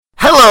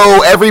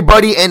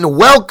everybody, and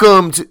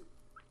welcome to...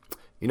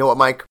 You know what,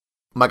 Mike?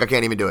 Mike, I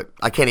can't even do it.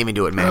 I can't even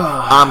do it, man.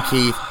 I'm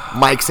Keith.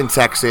 Mike's in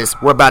Texas.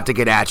 We're about to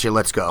get at you.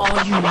 Let's go.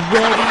 Are you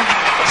ready?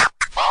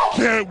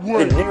 Can't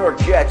wait. The New York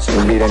Jets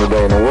can beat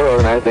anybody in the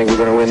world, and I think we're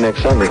going to win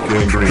next Sunday.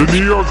 The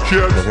New York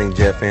Jets. I think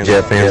Jet fans are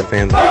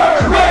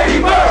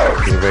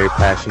very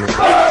passionate.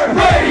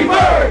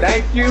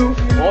 Thank you,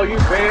 all you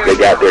fans. They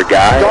got their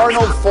guy.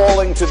 Darnold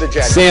falling to the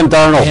Jets. Sam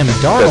Darnold.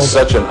 That's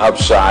such an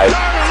upside.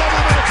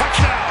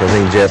 I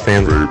think Jet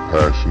fans are very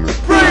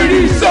passionate.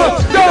 Brady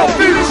sucks. Don't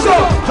be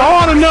sucks. To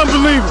all the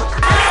non-believers.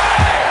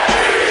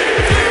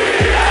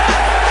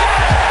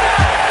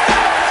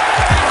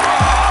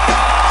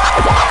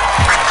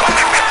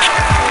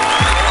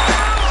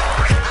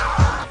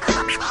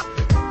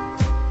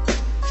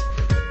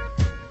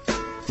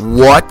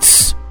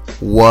 What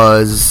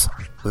was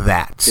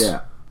that?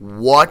 Yeah.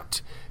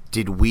 What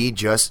did we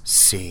just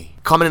see?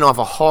 Coming in off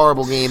a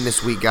horrible game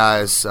this week,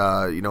 guys.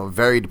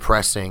 Very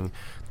depressing.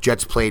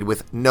 Jets played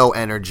with no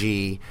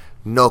energy,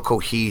 no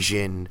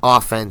cohesion,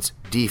 offense,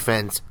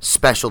 defense,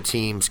 special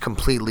teams,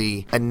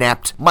 completely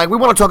inept. Mike, we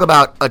want to talk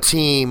about a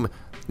team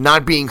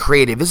not being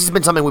creative. This has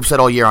been something we've said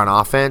all year on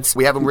offense.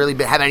 We haven't really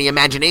had any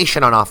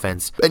imagination on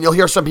offense. And you'll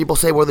hear some people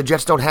say, well, the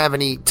Jets don't have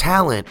any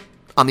talent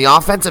on the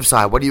offensive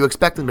side. What do you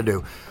expect them to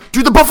do?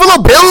 Do the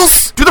Buffalo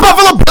Bills? Do the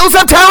Buffalo Bills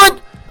have talent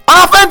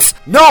on offense?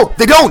 No,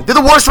 they don't. They're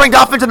the worst ranked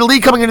offense in the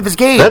league coming into this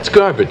game. That's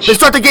garbage. They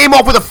start the game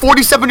off with a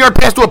 47-yard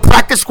pass to a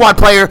practice squad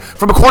player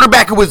from a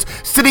quarterback who was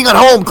sitting at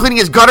home cleaning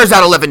his gutters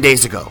out 11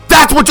 days ago.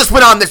 That's what just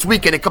went on this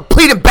weekend. A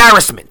complete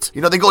embarrassment.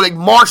 They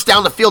march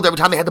down the field every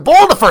time they had the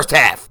ball in the first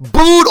half.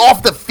 Booed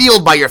off the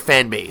field by your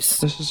fan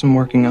base. This isn't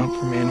working out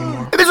for me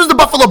anymore. And this was the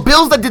Buffalo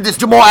Bills that did this.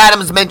 Jamal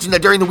Adams mentioned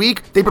that during the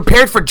week they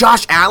prepared for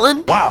Josh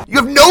Allen. Wow. You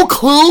have no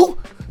clue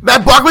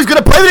Matt Barkley's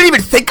going to play. They didn't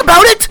even think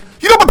about it.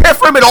 You don't prepare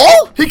for him at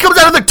all? He comes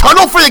out of the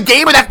tunnel for the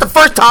game, and that's the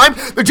first time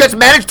the Jets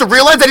managed to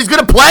realize that he's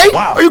going to play?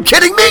 Wow. Are you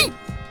kidding me?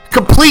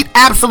 Complete,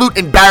 absolute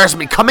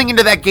embarrassment coming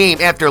into that game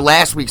after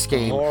last week's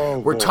game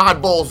where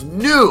Todd Bowles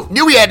knew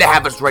he had to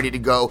have us ready to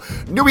go,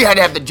 knew he had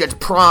to have the Jets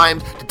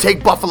primed to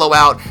take Buffalo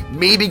out,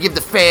 maybe give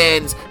the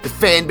fans, the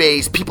fan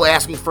base, people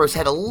asking for his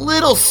head a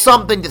little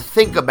something to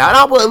think about.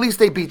 Oh, well, at least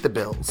they beat the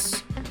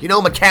Bills.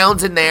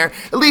 McCown's in there.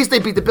 At least they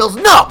beat the Bills.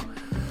 No!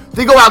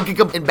 They go out, get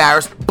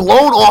embarrassed,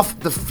 blown off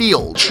the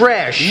field.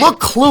 Trash. Look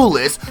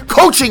clueless,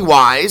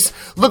 coaching-wise.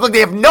 Look like they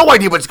have no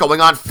idea what's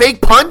going on.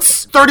 Fake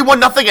punts,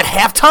 31-0 at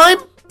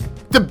halftime.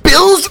 The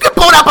Bills? You get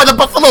blown out by the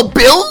Buffalo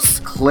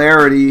Bills?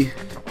 Clarity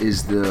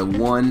is the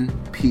one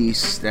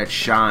piece that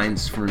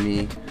shines for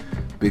me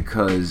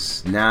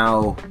because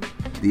now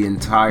the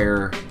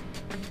entire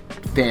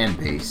fan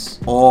base,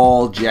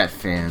 all Jet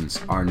fans,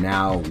 are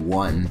now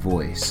one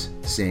voice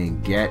saying,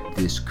 get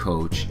this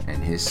coach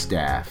and his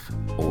staff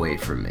away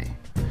from me.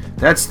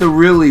 That's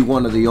really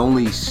one of the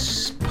only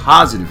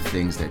positive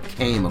things that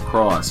came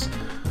across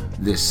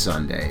this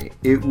Sunday.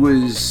 It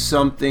was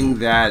something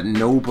that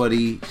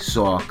nobody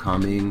saw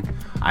coming.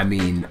 I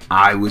mean,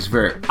 I was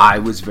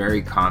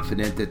very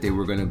confident that they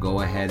were going to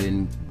go ahead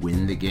and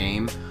win the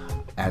game.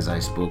 As I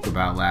spoke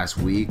about last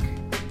week,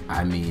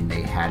 I mean,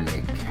 they had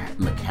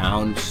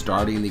McCown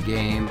starting the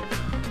game.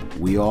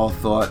 We all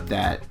thought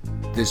that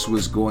this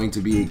was going to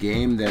be a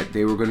game that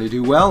they were going to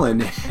do well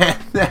in. And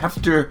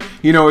after,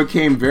 it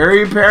came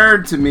very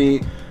apparent to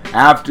me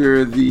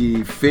after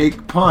the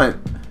fake punt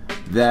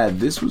that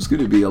this was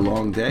going to be a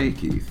long day,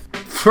 Keith.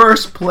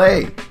 First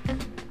play,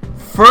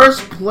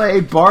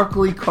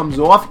 Barkley comes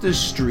off the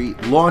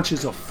street,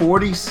 launches a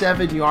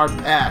 47-yard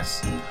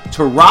pass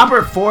to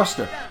Robert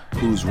Forster.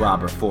 Who's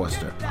Robert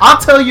Forster? I'll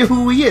tell you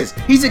who he is.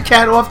 He's a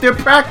cat off their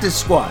practice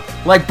squad,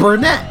 like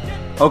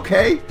Burnett,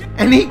 okay?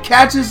 And he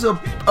catches a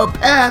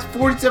pass,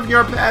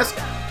 47-yard pass,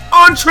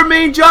 on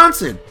Tremaine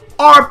Johnson,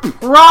 our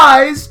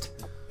prized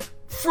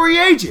free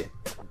agent.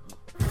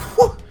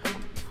 Whew.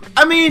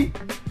 I mean,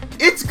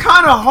 it's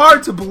kind of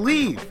hard to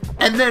believe.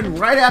 And then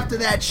right after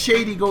that,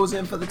 Shady goes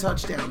in for the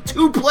touchdown.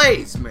 2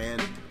 plays, man.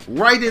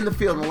 Right in the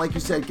field. And like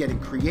you said, getting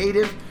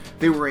creative.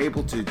 They were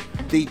able to,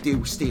 they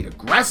stayed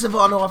aggressive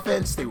on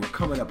offense. They were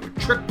coming up with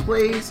trick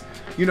plays.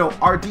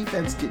 Our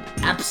defense did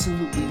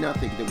absolutely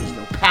nothing. There was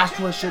no pass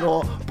rush at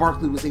all.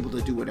 Barkley was able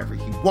to do whatever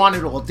he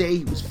wanted all day.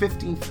 He was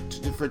 15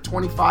 for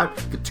 25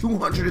 for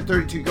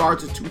 232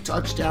 yards and 2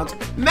 touchdowns.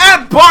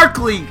 Matt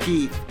Barkley,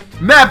 Keith.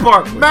 Matt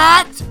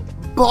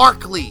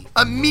Barkley.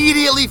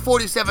 Immediately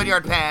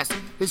 47-yard pass.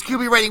 His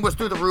QB rating was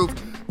through the roof.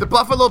 The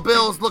Buffalo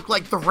Bills looked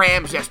like the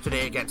Rams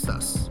yesterday against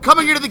us.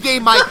 Coming into the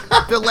game, Mike,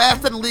 they're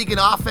last in the league in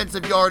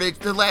offensive yardage.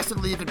 They're last in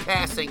the league in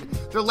passing.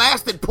 They're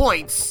last in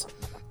points.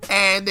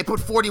 And they put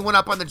 41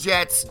 up on the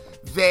Jets.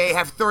 They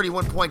have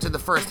 31 points in the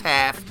first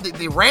half.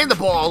 They ran the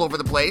ball all over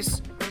the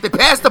place. They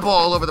passed the ball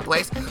all over the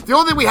place. The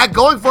only thing we had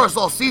going for us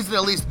all season,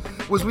 at least,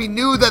 was we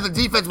knew that the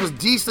defense was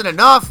decent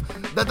enough.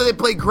 That they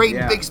played great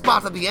in big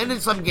spots at the end in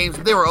some games,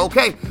 but they were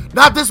okay.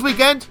 Not this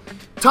weekend.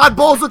 Todd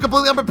Bowles looked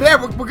completely unprepared.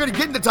 We're going to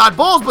get into Todd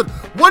Bowles, but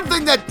one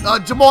thing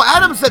that Jamal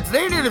Adams said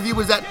today in an interview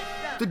was that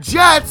the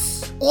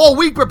Jets all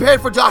week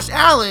prepared for Josh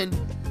Allen.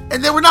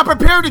 and they were not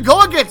prepared to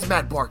go against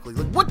Matt Barkley.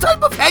 Like, what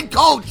type of head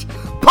coach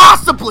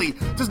possibly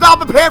does not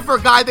prepare for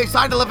a guy they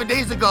signed 11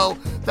 days ago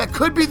that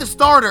could be the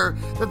starter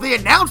that they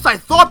announced, I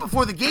thought,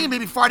 before the game,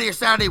 maybe Friday or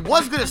Saturday,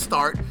 was going to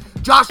start?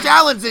 Josh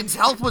Allen's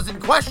health was in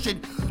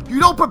question. You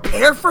don't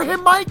prepare for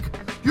him, Mike?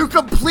 You're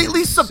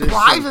completely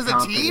surprised as a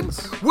team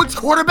which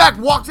quarterback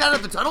walked out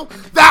of the tunnel?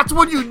 That's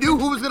when you knew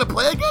who was going to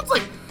play against?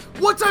 Like,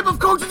 what type of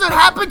coach does that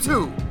happen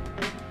to?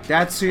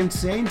 That's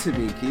insane to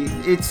me, Keith.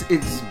 It's,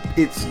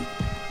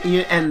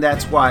 and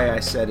that's why I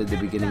said at the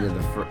beginning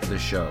of the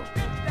show,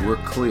 we're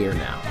clear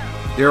now.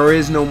 There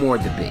is no more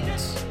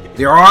debates.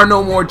 There are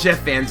no more Jet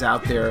fans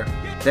out there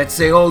that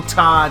say, oh,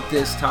 Todd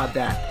this, Todd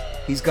that.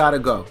 He's got to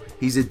go.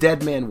 He's a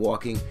dead man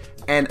walking,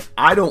 and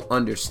I don't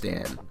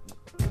understand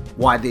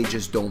why they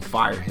just don't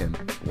fire him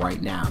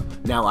right now.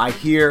 Now, I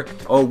hear,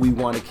 oh, we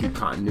want to keep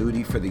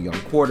continuity for the young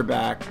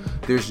quarterback.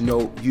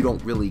 You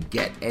don't really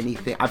get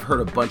anything. I've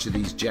heard a bunch of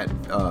these Jet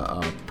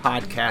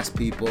podcast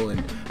people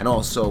and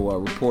also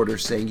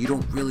reporters saying you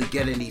don't really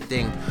get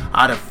anything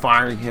out of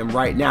firing him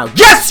right now.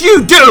 Yes,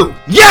 you do!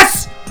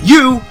 Yes,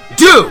 you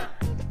do!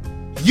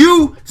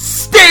 You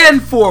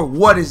stand for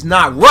what is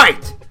not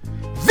right.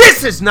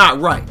 This is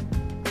not right.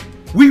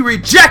 We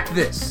reject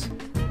this.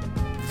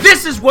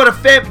 This is what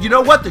you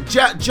know what? The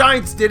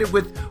Giants did it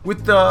with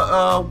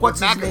the, what's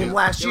his name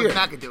last year?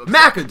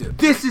 McAdoo.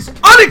 This is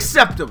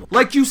unacceptable.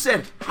 Like you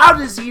said, how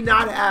does he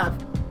not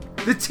have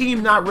the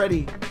team not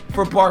ready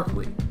for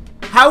Barkley?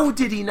 How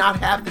did he not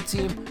have the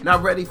team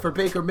not ready for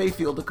Baker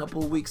Mayfield a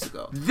couple of weeks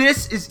ago?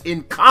 This is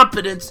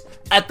incompetence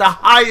at the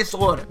highest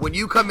order. When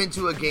you come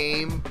into a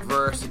game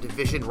versus a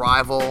division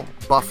rival,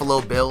 Buffalo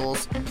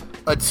Bills,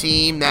 a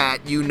team that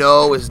you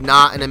know is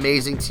not an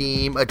amazing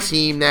team, a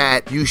team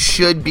that you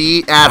should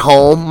be at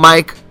home,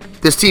 Mike,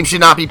 this team should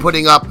not be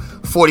putting up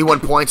 41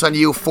 points on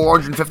you,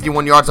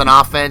 451 yards on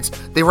offense.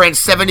 They ran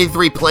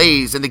 73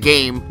 plays in the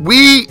game.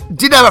 We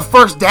did have a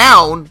first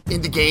down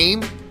in the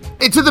game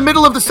into the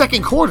middle of the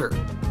second quarter.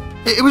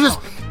 It was just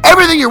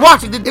everything you're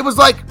watching. It was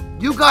like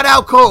you got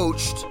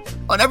out-coached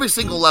on every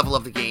single level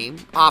of the game,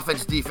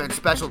 offense, defense,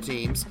 special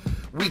teams.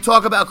 We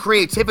talk about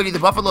creativity. The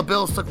Buffalo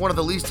Bills took one of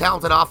the least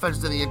talented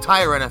offenses in the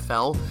entire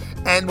NFL,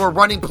 and we're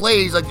running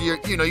plays like you're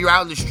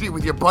out in the street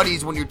with your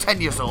buddies when you're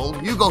 10 years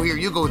old. You go here,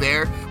 you go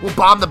there. We'll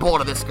bomb the ball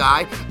to this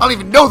guy. I don't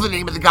even know the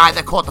name of the guy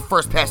that caught the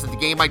first pass of the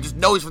game. I just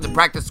know he's from the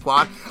practice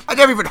squad. I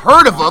never even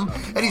heard of him,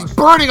 and he's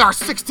burning our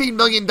 $16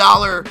 million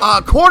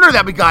corner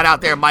that we got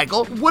out there,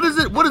 Michael. What does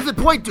it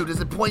point to?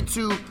 Does it point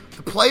to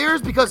the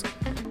players? Because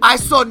I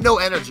saw no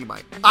energy,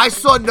 Mike. I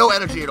saw no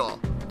energy at all.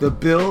 The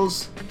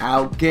Bills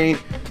outgained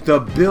the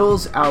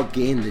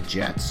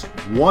Jets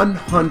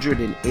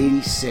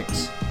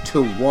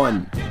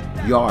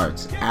 186-1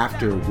 yards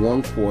after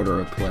one quarter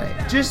of play.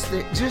 Just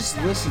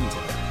listen to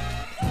that.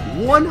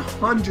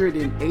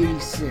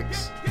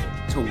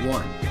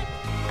 186-1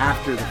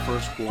 after the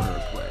first quarter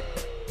of play.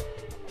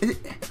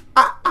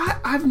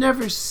 I've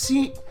never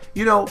seen,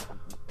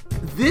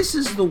 this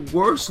is the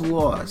worst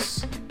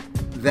loss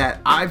that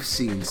I've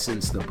seen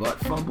since the butt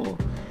fumble,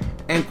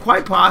 and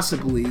quite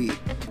possibly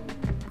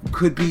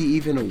could be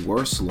even a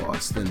worse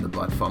loss than the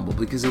butt fumble,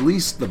 because at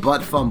least the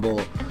butt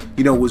fumble,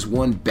 was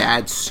one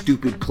bad,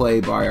 stupid play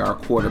by our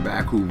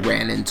quarterback who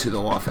ran into the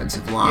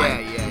offensive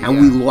line,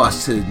 we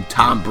lost to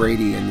Tom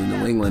Brady and the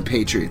New England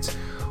Patriots.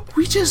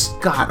 We just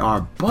got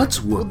our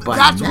butts whooped by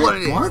Matt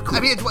Barkley.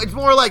 I mean, it's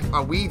more like,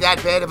 are we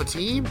that bad of a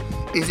team?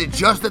 Is it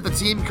just that the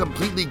team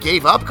completely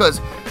gave up?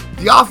 Because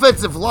the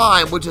offensive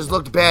line, which has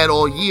looked bad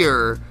all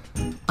year,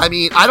 I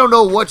mean, I don't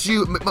know what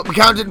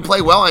McCown didn't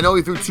play well. I know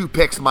he threw 2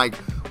 picks, Mike.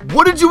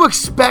 What did you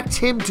expect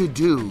him to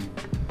do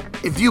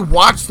if you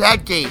watched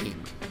that game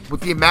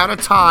with the amount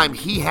of time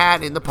he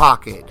had in the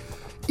pocket?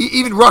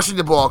 Even rushing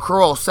the ball,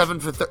 Curl 7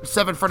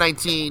 for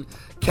 19,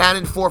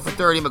 Cannon 4 for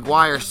 30,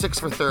 McGuire 6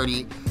 for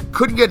 30.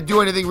 Couldn't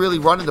do anything really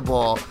running the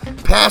ball.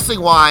 Passing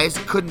wise,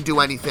 couldn't do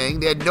anything.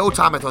 They had no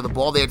time to throw the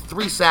ball. They had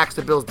 3 sacks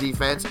to Bills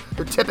defense.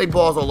 They're tipping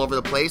balls all over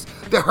the place.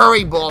 They're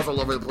hurrying balls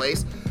all over the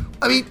place.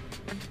 I mean,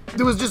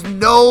 there was just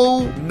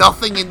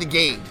nothing in the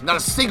game. Not a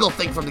single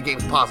thing from the game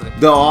was positive.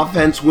 The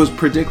offense was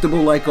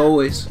predictable like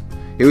always.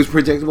 It was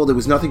predictable. There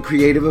was nothing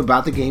creative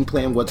about the game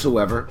plan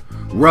whatsoever.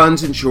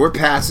 Runs and short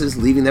passes,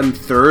 leaving them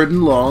third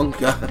and long.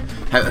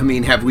 I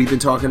mean, have we been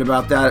talking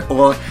about that?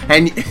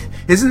 And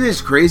isn't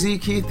this crazy,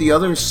 Keith? The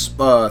other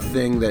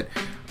thing that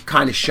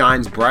kind of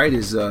shines bright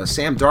is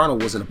Sam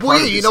Darnold wasn't a part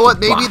of this. You know what?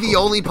 Maybe the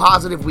only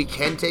positive we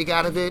can take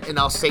out of it, and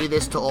I'll say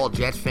this to all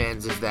Jets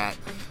fans, is that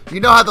you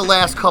know how the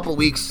last couple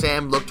weeks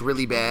Sam looked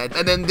really bad?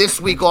 And then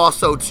this week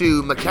also,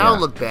 too, McCown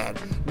looked bad.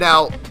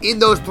 Now, in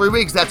those 3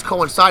 weeks, that's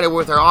coincided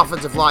with our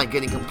offensive line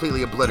getting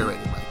completely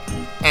obliterated, Mike.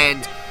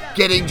 And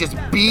getting just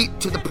beat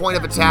to the point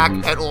of attack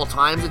at all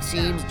times, it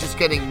seems. Just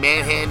getting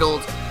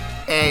manhandled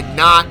and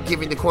not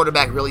giving the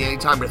quarterback really any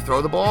time to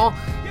throw the ball.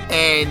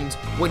 And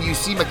when you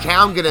see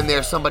McCown get in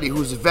there, somebody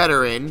who's a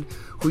veteran,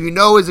 who you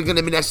know isn't going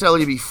to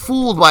necessarily be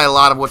fooled by a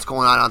lot of what's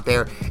going on out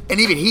there, and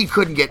even he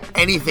couldn't get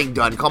anything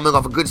done. Coming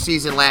off a good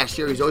season last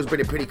year, he's always been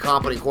a pretty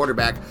competent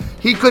quarterback.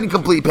 He couldn't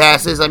complete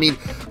passes. I mean,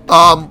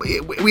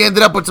 We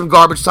ended up with some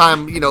garbage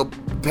time,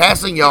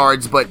 passing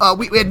yards, but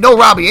we had no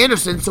Robbie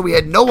Anderson, so we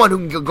had no one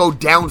who can go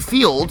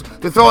downfield.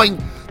 They're throwing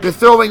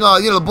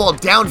the ball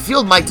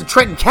downfield, Mike, to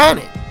Trenton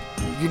Cannon.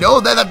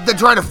 They're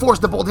trying to force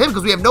the ball to him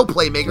because we have no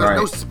playmakers,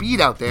 no speed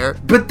out there.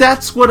 But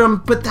that's what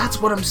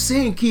I'm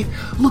saying, Keith.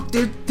 Look,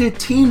 there are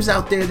teams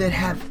out there that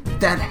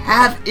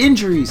have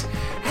injuries,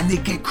 and they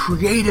get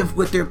creative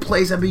with their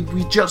plays. I mean,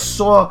 we just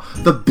saw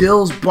the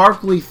Bills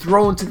Barkley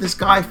thrown to this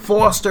guy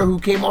Foster, who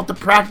came off the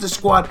practice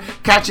squad,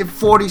 catching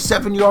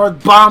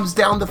 47-yard bombs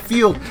down the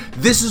field.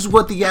 This is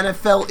what the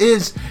NFL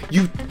is.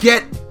 You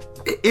get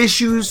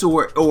issues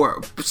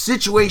or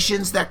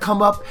situations that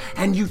come up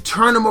and you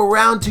turn them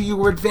around to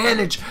your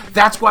advantage.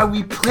 That's why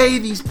we play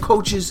these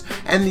coaches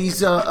and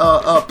these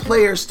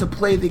players to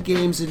play the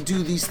games and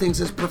do these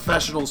things as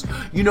professionals.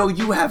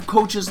 You have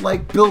coaches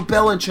like Bill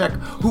Belichick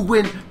who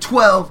win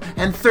 12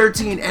 and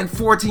 13 and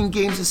 14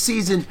 games a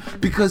season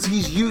because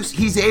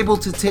he's able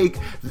to take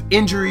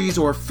injuries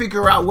or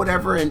figure out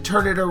whatever and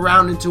turn it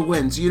around into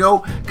wins.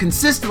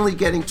 Consistently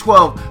getting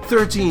 12,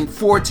 13,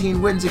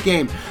 14 wins a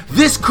game.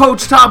 This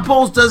coach, Todd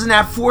Bowles, doesn't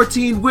have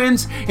 14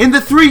 wins in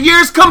the 3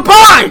 years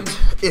combined.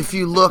 If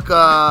you look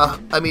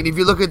at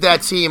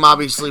that team,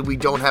 obviously we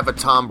don't have a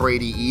Tom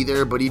Brady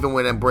either, but even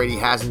when Brady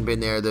hasn't been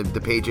there, the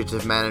Patriots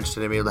have managed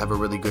to be able to have a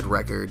really good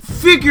record.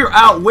 Figure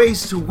out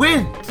ways to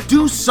win.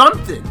 Do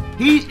something.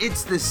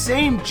 It's the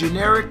same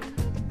generic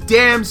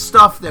damn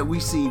stuff that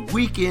we see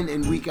week in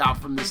and week out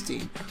from this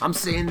team. I'm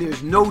saying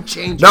there's no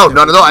change. No.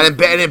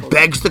 And it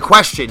begs the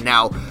question.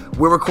 Now,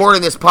 we're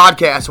recording this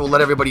podcast. We'll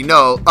let everybody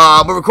know.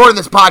 We're recording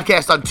this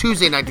podcast on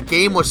Tuesday night. The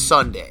game was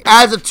Sunday.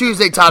 As of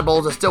Tuesday, Todd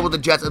Bowles is still with the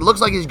Jets. It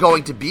looks like he's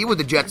going to be with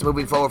the Jets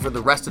moving forward for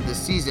the rest of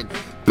this season.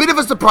 Bit of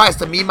a surprise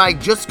to me,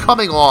 Mike, just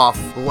coming off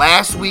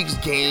last week's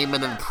game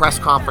and then the press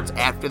conference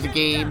after the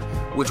game,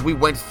 which we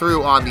went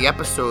through on the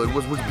episode,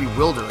 was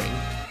bewildering,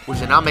 which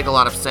did not make a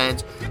lot of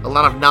sense. A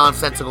lot of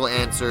nonsensical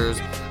answers.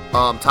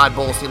 Todd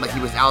Bowles seemed like he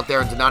was out there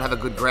and did not have a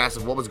good grasp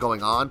of what was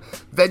going on.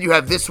 Then you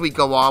have this week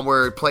go on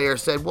where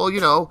players said, well,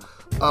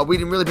 we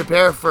didn't really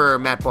prepare for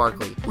Matt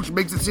Barkley, which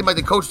makes it seem like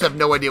the coaches have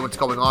no idea what's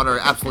going on or are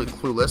absolutely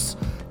clueless.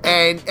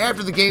 And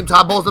after the game,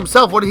 Todd Bowles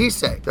himself, what did he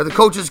say? That the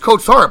coaches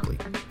coached horribly.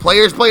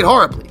 Players played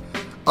horribly.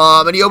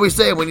 And he always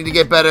said, we need to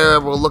get better.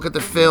 We'll look at the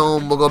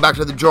film. We'll go back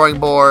to the drawing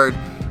board.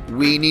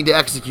 We need to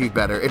execute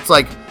better. It's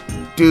like,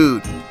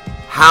 dude,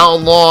 how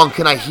long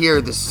can I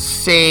hear the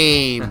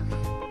same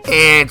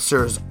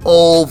answers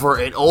over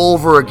and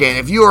over again?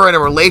 If you are in a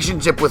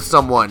relationship with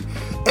someone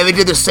and they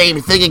did the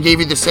same thing and gave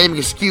you the same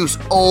excuse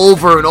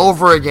over and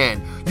over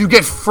again, you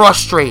get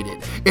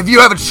frustrated. If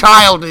you have a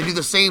child and they do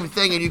the same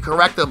thing and you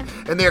correct them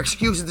and their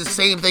excuse is the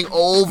same thing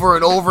over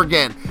and over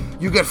again,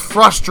 you get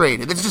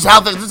frustrated. This is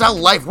how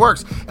life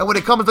works. And when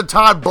it comes to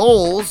Todd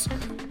Bowles,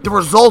 the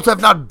results have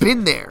not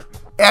been there.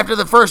 After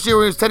the first year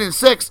when he was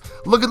 10-6,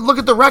 look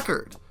at the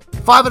record.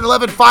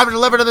 5-11,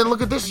 5-11, and then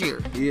look at this year.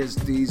 He's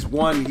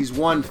won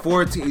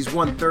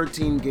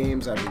 13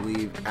 games, I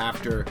believe,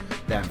 after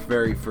that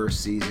very first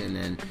season,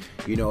 and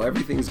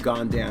everything's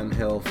gone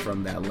downhill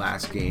from that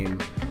last game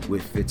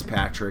with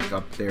Fitzpatrick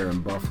up there in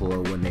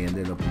Buffalo when they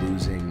ended up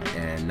losing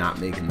and not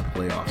making the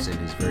playoffs in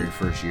his very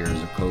first year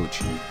as a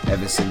coach.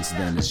 Ever since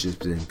then, it's just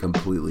been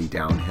completely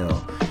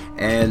downhill,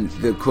 and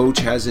the coach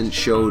hasn't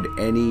showed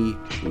any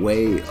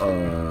way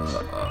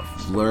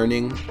of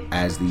learning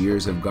as the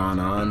years have gone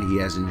on. He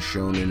hasn't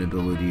shown an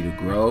ability to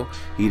grow.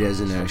 He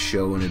doesn't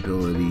show an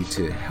ability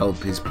to help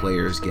his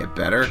players get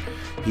better.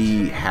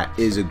 He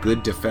is a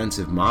good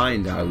defensive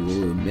mind, I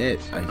will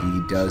admit.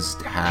 He does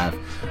have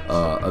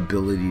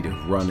ability to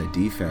run a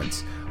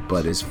defense.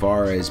 But as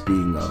far as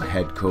being a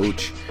head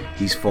coach,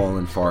 he's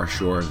fallen far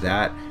short of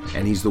that.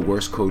 And he's the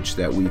worst coach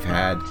that we've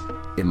had,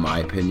 in my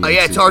opinion.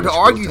 Yeah, it's hard to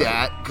argue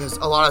that because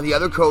a lot of the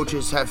other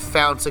coaches have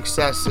found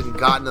success and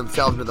gotten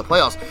themselves into the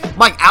playoffs.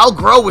 Mike, Al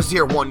Groh was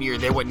here one year.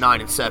 They went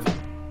 9-7.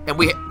 And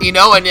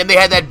and then they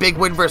had that big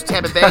win versus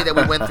Tampa Bay that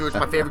we went through. It's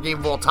my favorite game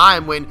of all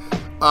time when,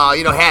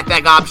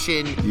 halfback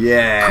option.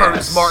 Yes.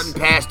 Curtis Martin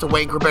passed to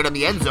Wayne Corbett in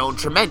the end zone.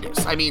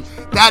 Tremendous. I mean,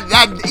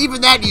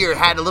 even that year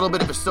had a little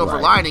bit of a silver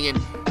lining.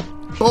 And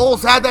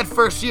Bowles had that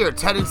first year,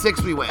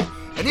 10-6 we went.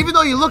 And even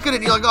though you look at it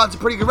and you're like, oh, it's a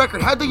pretty good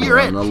record, how'd the year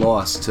end? And a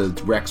loss to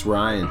Rex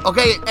Ryan.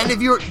 Okay, and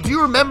do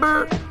you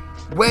remember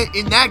when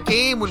in that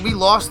game, when we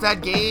lost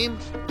that game,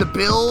 the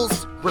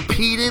Bills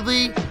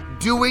repeatedly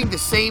doing the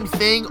same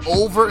thing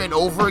over and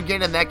over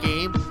again in that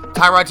game?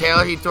 Tyrod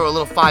Taylor, he'd throw a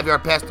little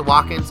 5-yard pass to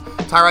Watkins.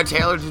 Tyrod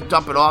Taylor just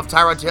dump it off.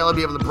 Tyrod Taylor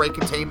be able to break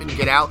containment and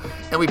get out.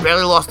 And we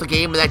barely lost the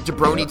game, and that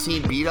jabroni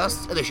team beat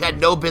us, and they had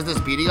no business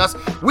beating us.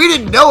 We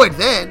didn't know it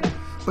then.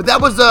 But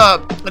that was,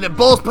 and then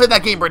Bowles played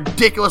that game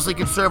ridiculously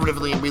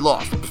conservatively, and we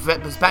lost.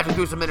 Patrick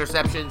threw some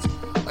interceptions.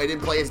 He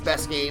didn't play his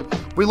best game.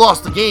 We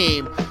lost the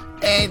game.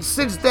 And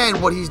since then,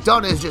 what he's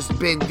done has just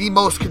been the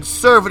most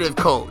conservative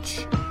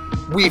coach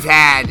we've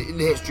had in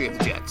the history of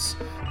the Jets.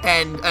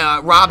 And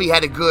Robbie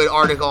had a good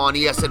article on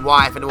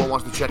ESNY, if anyone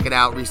wants to check it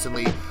out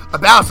recently,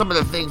 about some of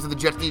the things that the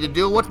Jets need to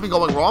do, what's been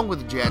going wrong with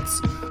the Jets.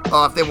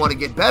 if they want to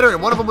get better.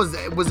 And one of them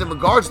was in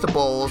regards to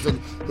Bowles and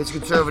his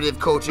conservative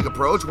coaching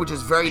approach, which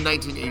is very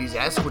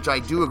 1980s-esque, which I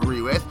do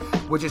agree with,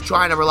 which is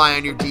trying to rely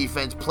on your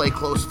defense, play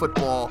close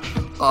football,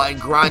 and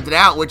grind it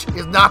out, which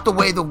is not the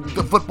way the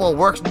football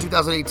works in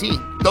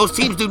 2018. Those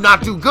teams do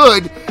not do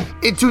good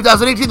in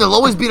 2018. There'll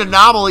always be an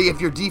anomaly if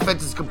your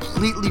defense is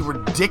completely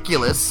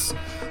ridiculous,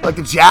 like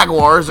the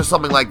Jaguars or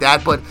something like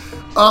that. But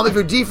if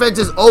your defense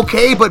is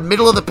okay but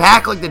middle of the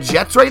pack like the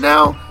Jets right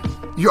now,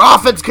 your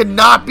offense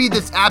cannot be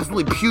this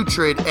absolutely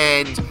putrid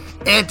and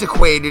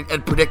antiquated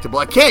and predictable.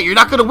 I can't. You're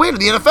not going to win in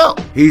the NFL.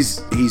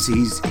 He's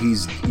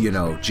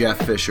Jeff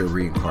Fisher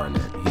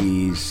reincarnate.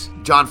 He's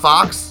John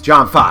Fox?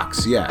 John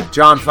Fox, yeah.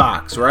 John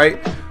Fox,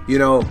 right?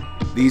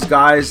 These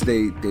guys,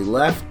 they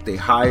left, they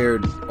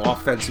hired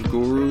offensive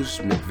gurus,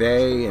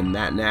 McVay and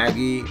Matt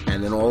Nagy,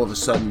 and then all of a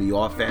sudden the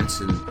offense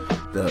and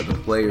the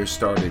players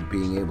started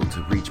being able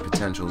to reach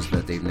potentials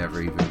that they've never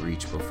even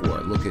reached before.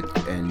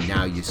 And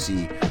now you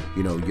see,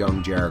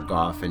 young Jared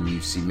Goff, and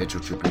you see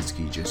Mitchell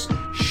Trubisky just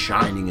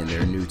shining in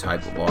their new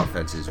type of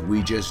offenses.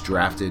 We just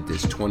drafted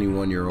this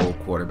 21-year-old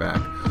quarterback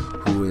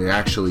who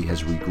actually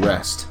has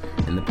regressed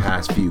in the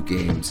past few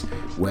games,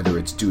 whether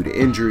it's due to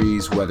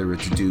injuries, whether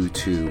it's due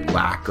to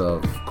lack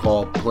of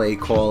play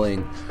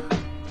calling.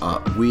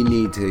 We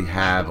need to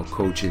have a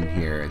coach in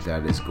here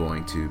that is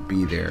going to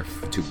be there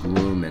to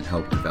groom and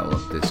help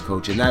develop this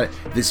coach and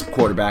this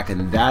quarterback,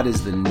 and that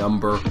is the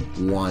number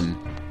one,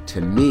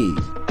 to me,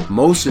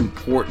 most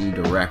important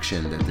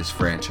direction that this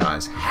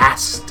franchise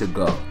has to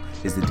go,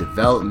 is the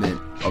development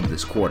of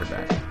this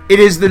quarterback. It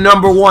is the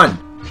number one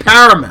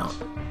paramount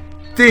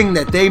thing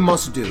that they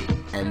must do,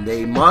 and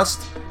they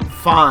must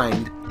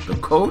find the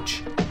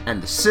coach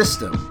and the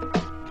system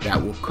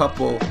that will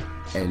couple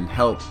and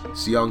help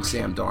young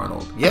Sam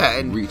Darnold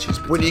reach his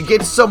potential. When you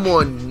get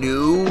someone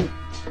new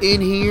in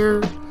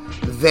here,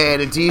 then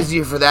it's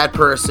easier for that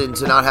person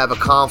to not have a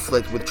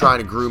conflict with trying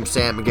to groom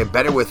Sam and get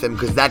better with him,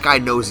 because that guy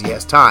knows he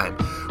has time.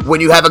 When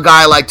you have a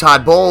guy like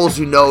Todd Bowles,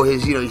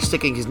 he's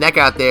sticking his neck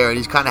out there and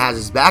he's kind of has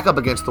his back up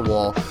against the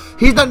wall,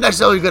 he's not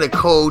necessarily going to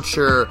coach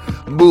or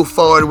move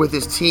forward with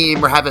his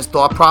team or have his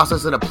thought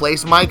process in a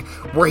place, Mike,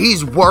 where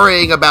he's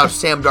worrying about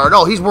Sam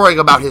Darnold. He's worrying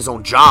about his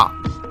own job.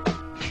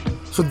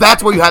 So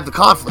that's where you have the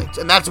conflict,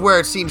 and that's where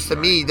it seems to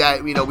me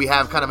that, we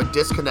have kind of a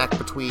disconnect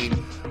between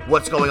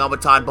what's going on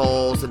with Todd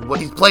Bowles and what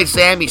he's played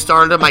Sam. He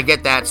started him, I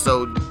get that,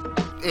 so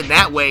in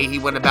that way he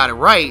went about it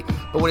right.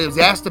 But when he was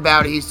asked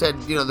about it, he said,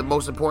 the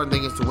most important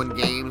thing is to win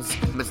games.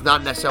 It's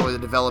not necessarily the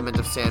development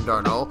of Sam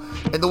Darnold.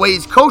 And the way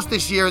he's coached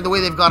this year and the way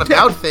they've gone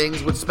about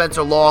things with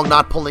Spencer Long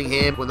not pulling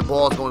him when the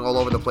ball is going all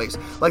over the place.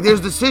 Like, there's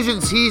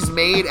decisions he's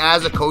made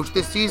as a coach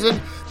this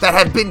season that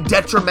have been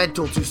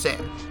detrimental to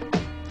Sam.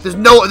 There's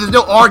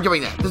no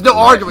arguing that. There's no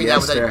arguing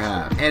that. Yes, there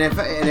have.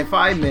 And if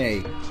I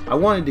may, I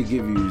wanted to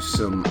give you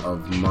some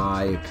of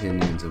my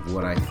opinions of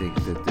what I think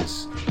that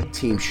this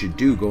team should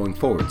do going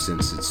forward.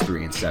 Since it's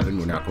 3-7,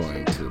 we're not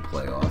going to the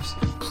playoffs.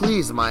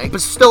 Please, Mike,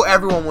 bestow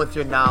everyone with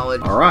your knowledge.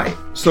 All right.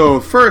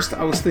 So first,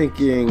 I was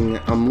thinking,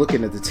 I'm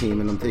looking at the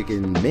team and I'm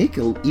thinking, make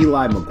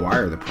Eli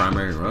McGuire the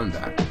primary running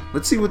back.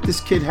 Let's see what this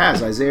kid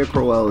has. Isaiah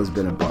Crowell has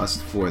been a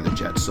bust for the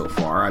Jets so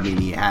far. I mean,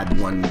 he had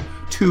one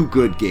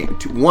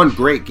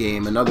great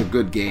game, another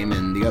good game,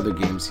 and the other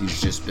games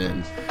he's just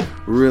been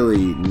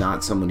really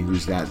not someone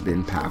who's that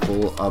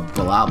impactful.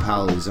 Bilal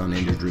Powell is on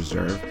injured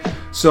reserve.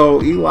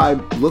 So Eli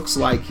looks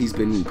like he's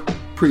been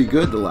pretty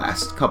good the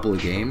last couple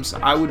of games.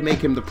 I would make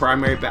him the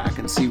primary back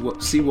and see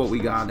what we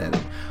got at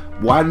him.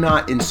 Why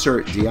not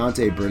insert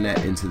Deontay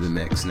Burnett into the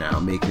mix now?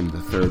 Make him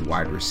the third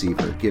wide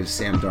receiver. Give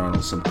Sam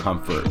Darnold some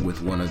comfort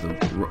with one of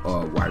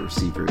the wide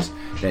receivers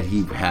that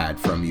he had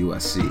from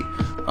USC.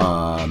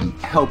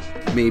 Help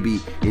maybe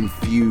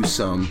infuse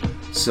some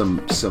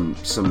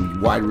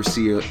wide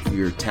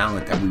receiver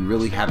talent that we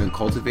really haven't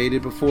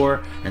cultivated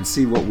before, and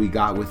see what we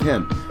got with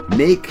him.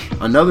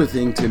 Another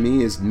thing to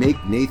me is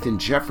make Nathan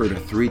Shepard a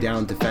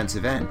 3-down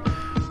defensive end.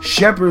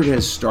 Shepard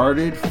has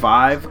started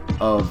 5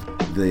 of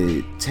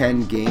the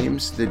 10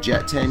 games, the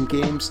Jet 10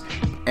 games,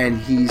 and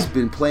he's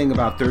been playing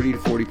about 30 to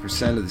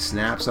 40% of the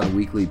snaps on a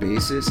weekly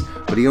basis,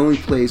 but he only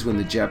plays when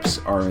the Jets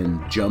are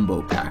in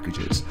jumbo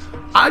packages.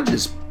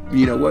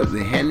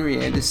 The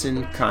Henry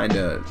Anderson kind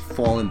of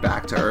fallen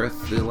back to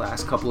earth the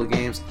last couple of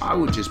games. I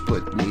would just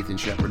put Nathan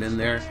Shepard in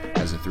there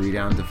as a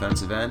 3-down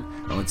defensive end,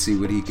 and let's see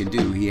what he can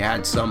do. He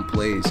had some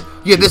plays.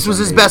 Yeah, this was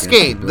his best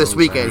game this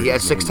weekend. He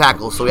had 6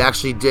 tackles, so he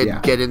actually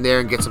did get in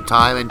there and get some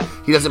time, and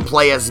he doesn't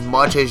play as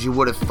much as you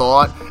would have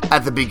thought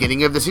at the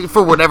beginning of the season.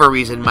 For whatever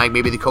reason, Mike,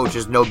 maybe the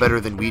coaches know better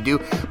than we do,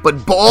 but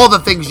all the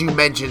things you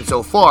mentioned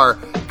so far,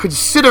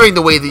 considering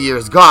the way the year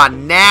has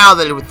gone, now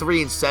that with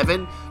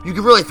 3-7, you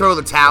can really throw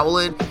the towel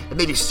in and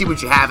maybe see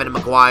what you have in a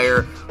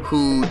McGuire,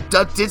 who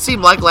did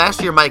seem like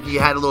last year, Mike, he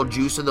had a little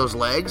juice in those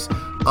legs.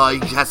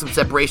 He has some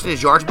separation.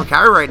 His yards per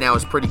carry right now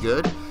is pretty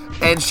good.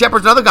 And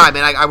Shepard's another guy,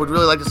 man. I would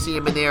really like to see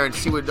him in there and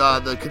see what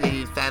the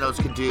Canadian Thanos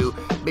can do.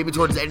 Maybe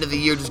towards the end of the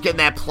year, just getting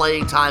that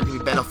playing time can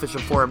be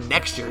beneficial for him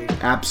next year.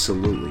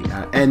 Absolutely.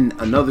 And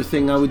another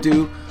thing I would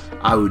do,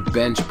 I would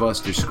bench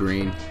Buster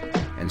Screen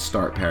and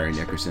start Perry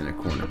Nickerson at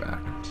cornerback.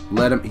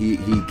 Let him. He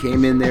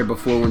came in there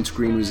before when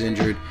Screen was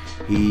injured.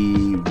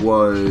 He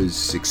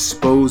was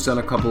exposed on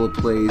a couple of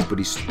plays, but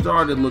he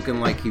started looking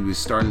like he was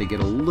starting to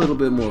get a little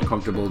bit more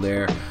comfortable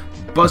there.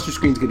 Buster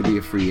Screen's going to be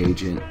a free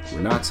agent.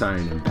 We're not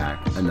signing him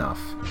back. Enough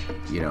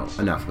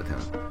with him.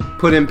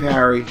 Put in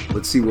Perry.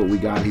 Let's see what we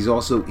got. He's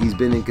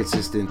been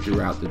inconsistent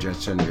throughout the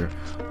Jets tenure,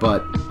 but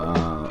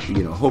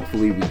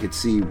hopefully we could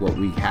see what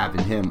we have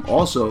in him.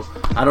 Also,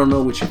 I don't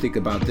know what you think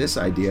about this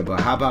idea, but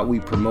how about we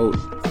promote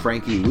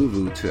Frankie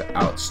Louvu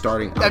to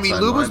starting outside linebacker? I mean,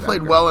 Louvu's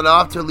played well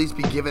enough to at least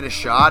be given a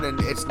shot, and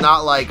it's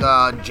not like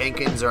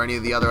Jenkins or any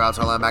of the other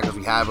outside linebackers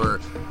we have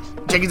are.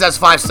 Jenkins has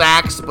 5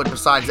 sacks, but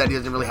besides that, he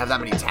doesn't really have that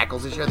many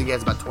tackles this year. I think he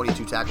has about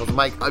 22 tackles.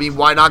 Mike, I mean,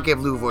 why not give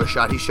Louvu a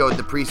shot? He showed in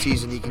the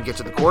preseason he can get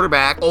to the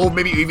quarterback. Oh,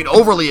 maybe even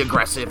overly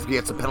aggressive. He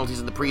had some penalties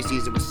in the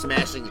preseason with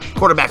smashing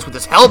quarterbacks with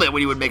his helmet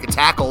when he would make a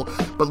tackle.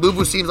 But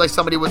Louvu seems like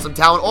somebody with some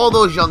talent. All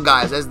those young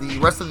guys, as the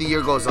rest of the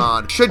year goes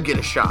on, should get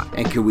a shot.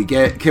 And can we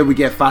get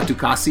Fatou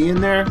Kassi in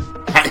there?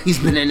 He's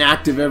been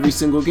inactive every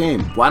single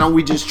game. Why don't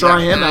we just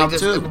try him out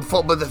too?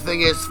 But the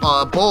thing is,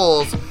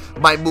 Bulls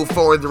might move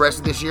forward the rest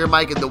of this year,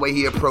 Mike, and the way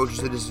he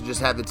approaches it is to just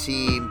have the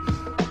team,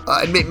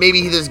 and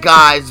maybe there's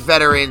guys,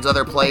 veterans,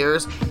 other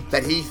players,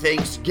 that he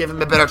thinks give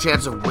him a better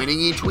chance of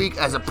winning each week,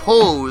 as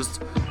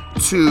opposed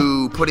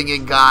to putting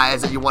in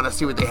guys that you want to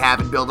see what they have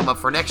and build them up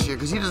for next year,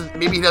 because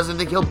maybe he doesn't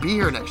think he'll be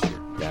here next year.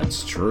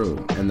 That's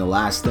true. And the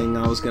last thing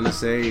I was going to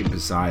say,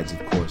 besides, of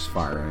course,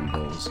 firing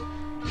Bulls,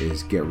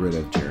 is get rid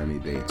of Jeremy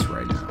Bates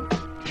right now.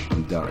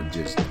 I'm done.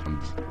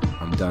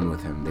 I'm done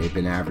with him. They've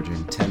been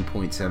averaging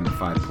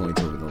 10.75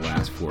 points over the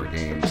last 4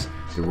 games.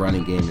 The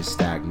running game is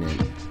stagnant.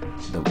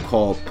 The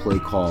play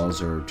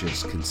calls are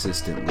just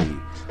consistently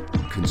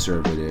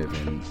conservative,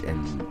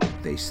 and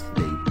they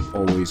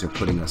always are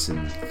putting us in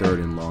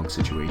 3rd and long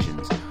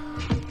situations.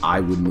 I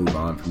would move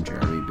on from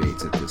Jeremy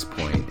Bates at this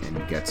point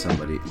and get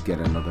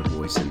another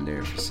voice in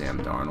there for Sam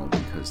Darnold,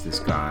 because this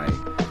guy,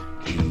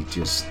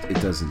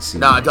 it doesn't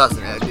seem. No, it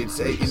doesn't.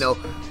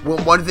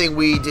 One thing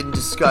we didn't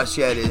discuss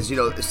yet is,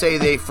 say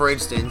they, for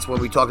instance, when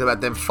we talked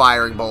about them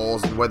firing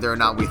Bowles and whether or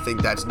not we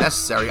think that's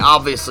necessary.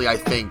 Obviously, I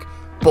think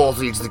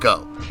Bowles needs to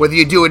go. Whether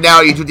you do it now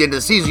or you do it at the end of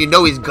the season,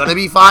 he's going to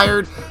be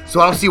fired.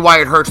 So I don't see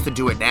why it hurts to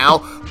do it now.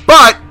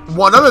 But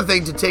one other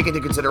thing to take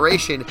into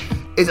consideration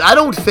is I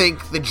don't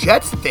think the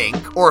Jets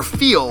think or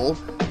feel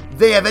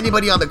they have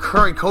anybody on the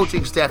current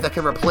coaching staff that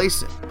can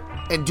replace him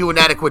and do an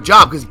adequate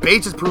job, because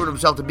Bates has proven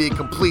himself to be a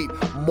complete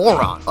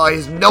moron. He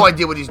has no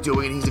idea what he's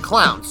doing, and he's a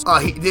clown.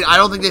 I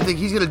don't think they think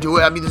he's going to do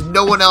it. I mean, there's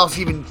no one else,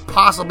 even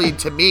possibly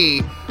to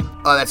me,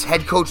 that's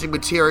head coaching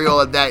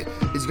material and that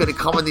is going to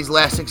come in these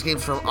last 6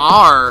 games from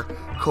our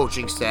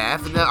coaching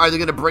staff. And then are they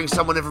going to bring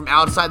someone in from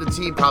outside the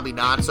team? Probably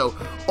not. So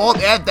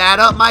add that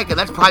up, Mike, and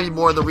that's probably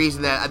more the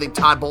reason that I think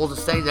Todd Bowles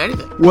is saying than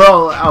anything.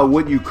 Well,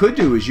 what you could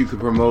do is you could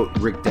promote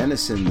Rick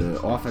Dennison,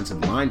 the offensive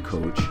line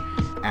coach,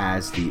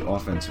 as the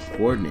offensive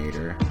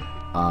coordinator.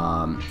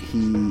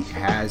 He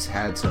has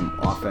had some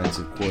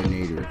offensive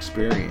coordinator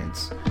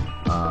experience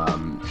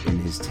in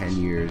his 10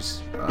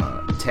 years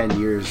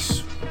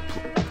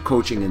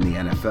coaching in the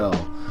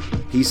NFL.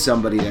 He's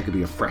somebody that could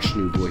be a fresh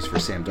new voice for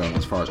Sam Darnold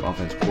as far as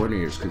offensive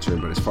coordinator is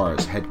concerned. But as far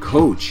as head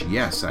coach,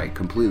 yes, I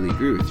completely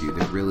agree with you.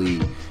 There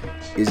really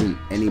isn't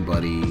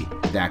anybody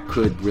that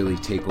could really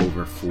take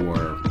over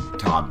for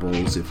Todd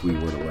Bowles if we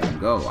were to let him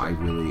go.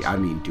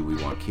 Do we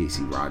want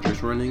Casey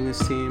Rogers running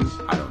this team?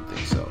 I don't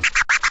think so.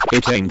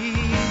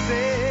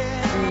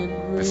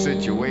 The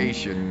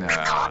situation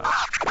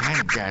kind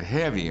of got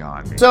heavy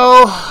on me.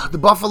 So the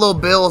Buffalo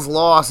Bills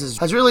loss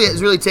has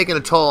really taken a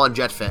toll on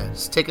Jet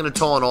fans. Taken a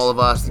toll on all of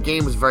us. The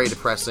game was very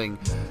depressing.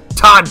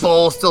 Todd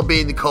Bowles still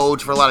being the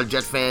coach for a lot of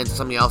Jet fans.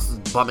 Somebody else is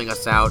bumming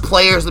us out.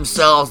 Players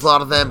themselves, a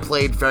lot of them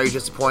played very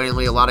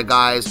disappointingly. A lot of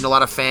guys and a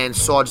lot of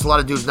fans saw just a lot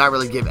of dudes not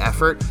really give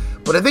effort.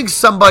 But I think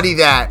somebody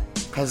that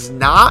has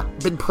not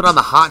been put on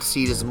the hot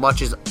seat as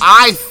much as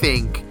I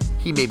think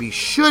he maybe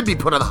should be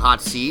put on the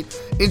hot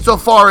seat,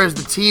 insofar as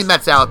the team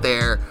that's out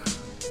there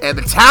and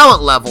the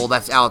talent level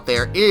that's out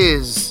there,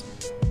 is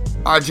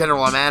our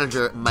general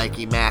manager,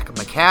 Mikey Mac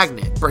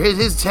Maccagnan. For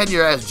his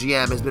tenure as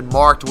GM has been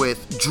marked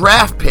with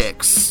draft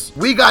picks.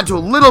 We got into a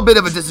little bit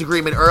of a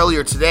disagreement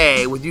earlier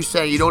today with you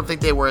saying you don't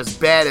think they were as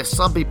bad as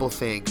some people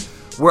think,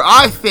 where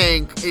I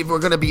think, if we're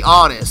going to be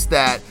honest,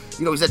 that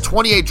he's had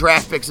 28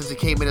 draft picks since he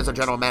came in as a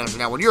general manager.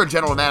 Now, when you're a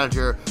general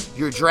manager,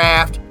 your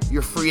draft,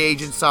 your free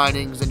agent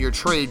signings, and your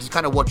trades is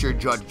kind of what you're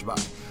judged by.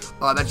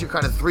 That's your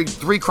kind of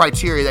three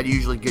criteria that you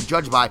usually get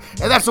judged by,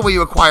 and that's the way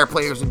you acquire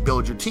players and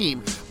build your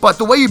team. But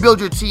the way you build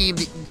your team,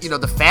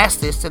 the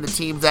fastest, and the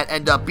teams that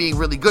end up being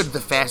really good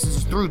the fastest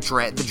is through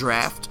the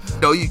draft.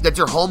 That's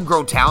your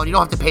homegrown talent. You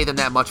don't have to pay them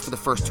that much for the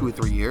first 2 or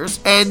 3 years.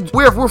 And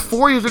we're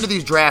 4 years into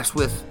these drafts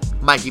with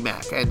Mikey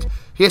Mac, and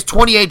he has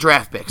 28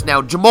 draft picks.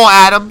 Now, Jamal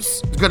Adams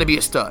is going to be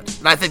a stud.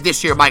 And I think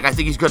this year, Mike, I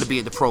think he's going to be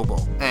in the Pro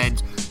Bowl.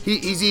 And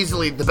he's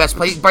easily the best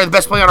player, probably the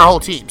best player on our whole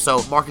team.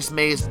 So Marcus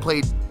May has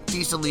played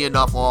decently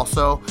enough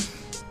also.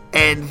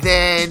 And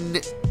then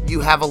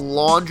you have a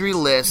laundry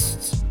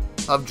list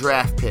of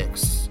draft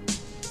picks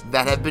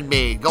that have been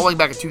made going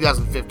back in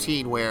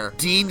 2015 where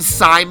Dean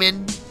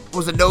Simon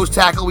was a nose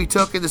tackle we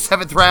took in the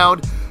 7th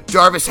round,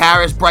 Jarvis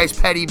Harris, Bryce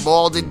Petty,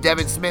 Malden,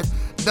 Devin Smith.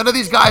 None of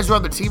these guys are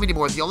on the team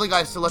anymore. The only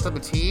guy still left on the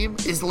team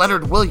is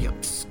Leonard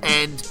Williams.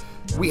 And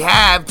we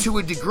have, to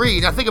a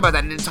degree, now think about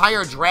that, an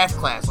entire draft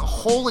class, a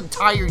whole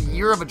entire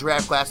year of a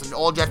draft class, and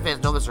all Jet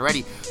fans know this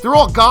already. They're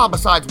all gone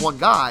besides one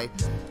guy.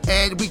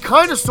 And we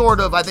kind of sort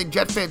of, I think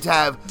Jet fans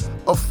have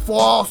a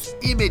false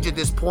image at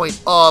this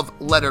point of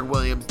Leonard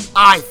Williams,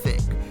 I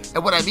think.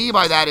 And what I mean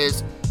by that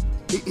is,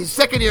 his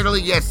second year in the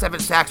league, he had 7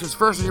 sacks. His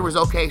first year was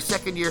okay.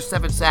 Second year,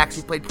 7 sacks.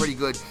 He played pretty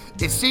good.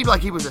 It seemed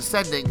like he was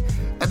ascending.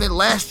 And then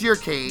last year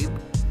came,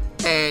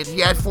 and he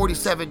had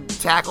 47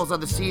 tackles on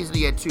the season.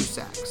 He had 2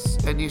 sacks.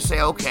 And you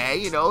say, okay,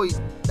 you know,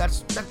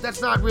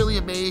 that's not really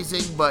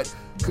amazing, but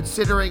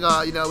considering,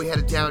 you know, he had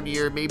a down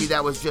year, maybe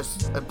that was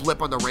just a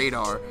blip on the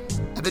radar.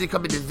 And then he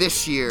come into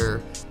this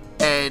year,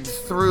 and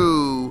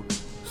through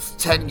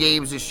 10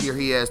 games this year,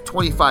 he has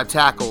 25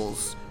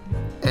 tackles,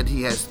 and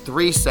he has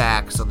 3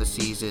 sacks on the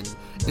season.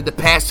 In the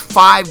past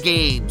 5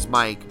 games,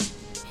 Mike,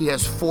 he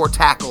has 4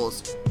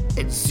 tackles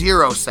and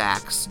 0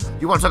 sacks.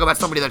 You want to talk about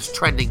somebody that's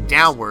trending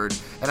downward,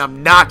 and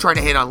I'm not trying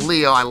to hate on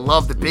Leo. I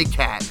love the big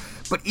cat.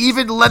 But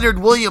even Leonard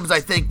Williams,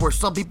 I think, where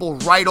some people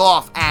write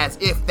off as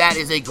if that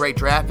is a great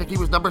draft pick. He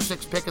was number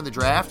 6 pick in the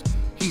draft.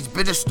 He's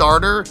been a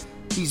starter.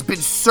 He's been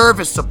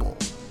serviceable.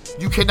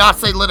 You cannot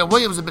say Leonard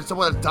Williams has been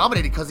someone that's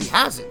dominated because he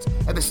hasn't.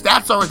 And the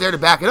stats aren't there to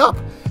back it up.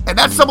 And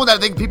that's someone that I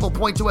think people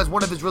point to as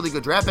one of his really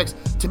good draft picks.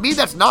 To me,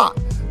 that's not.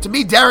 To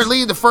me, Darren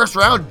Lee in the first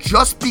round,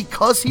 just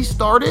because he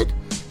started,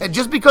 and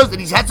just because and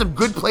he's had some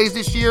good plays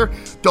this year,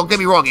 don't get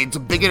me wrong, it's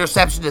a big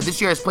interception, and this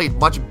year has played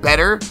much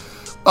better,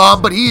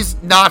 but he's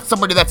not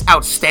somebody that's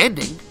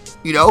outstanding.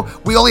 You know,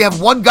 we only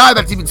have one guy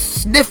that's even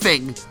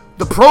sniffing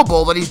the Pro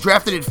Bowl that he's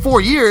drafted in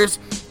 4 years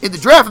in the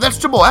draft, and that's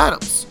Jamal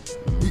Adams.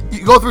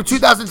 You go through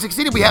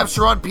 2016, and we have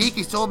Sharon Peake.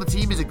 He's still on the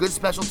team. He's a good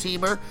special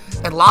teamer.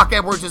 And Locke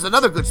Edwards is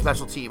another good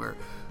special teamer.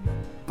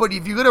 But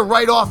if you're going to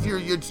write off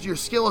your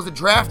skill as a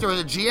drafter and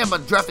a GM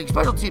on drafting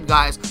special team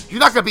guys, you're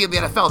not going to be in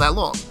the NFL that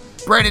long.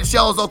 Brandon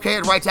Shell is okay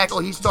at right tackle.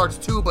 He starts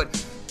too. But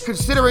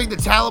considering the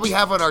talent we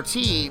have on our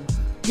team,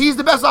 he's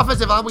the best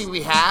offensive lineman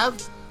we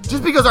have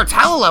just because our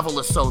talent level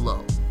is so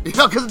low. You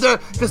know,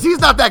 because he's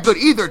not that good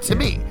either to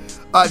me.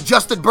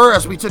 Justin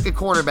Burris, we took a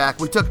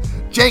cornerback. We took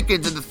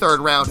Jenkins in the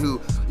 3rd round,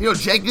 who, you know,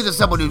 Jenkins is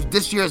someone who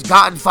this year has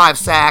gotten 5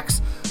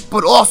 sacks,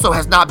 but also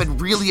has not been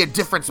really a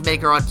difference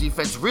maker on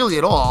defense really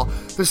at all.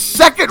 The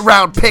 2nd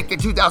round pick in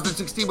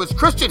 2016 was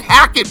Christian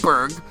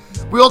Hackenberg.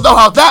 We all know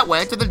how that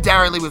went. And then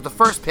Darren Lee was the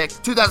 1st pick.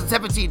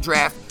 2017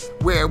 draft,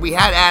 where we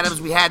had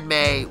Adams, we had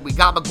May, we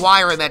got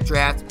McGuire in that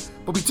draft.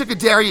 But we took a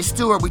Darius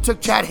Stewart, we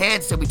took Chad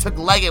Hansen, we took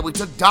Leggett, we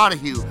took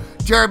Donahue,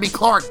 Jeremy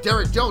Clark,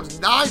 Derek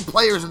Jones, 9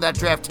 players in that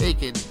draft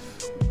taken.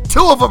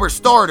 2 of them are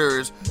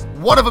starters.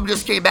 1 of them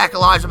just came back,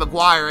 Elijah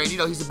McGuire, and, you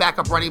know, he's a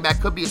backup running back,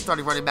 could be a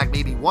starting running back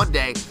maybe one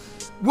day.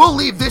 We'll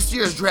leave this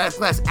year's draft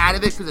class out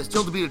of it because it's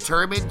still to be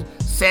determined.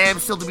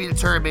 Sam's still to be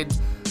determined.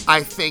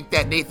 I think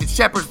that Nathan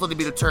Shepard's still to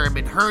be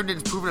determined.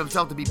 Herndon's proven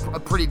himself to be a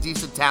pretty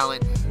decent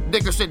talent.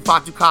 Nickerson,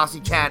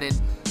 Fatukasi, Cannon.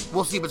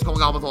 We'll see what's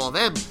going on with all of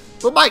them.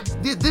 But, Mike,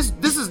 this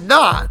is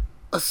not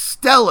a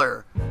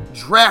stellar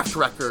draft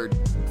record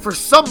for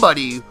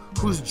somebody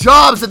whose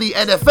job's in the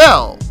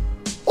NFL.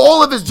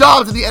 All of his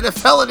jobs in the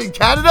NFL and in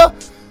Canada,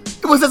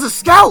 it was as a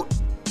scout.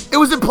 It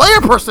was in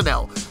player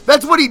personnel.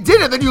 That's what he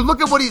did. And then you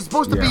look at what he's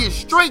supposed to be his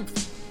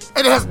strength,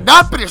 and it has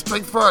not been a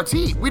strength for our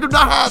team. We do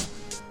not have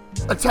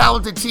a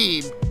talented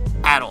team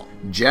at all.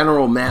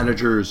 General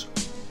managers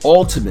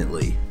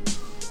ultimately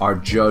are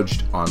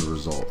judged on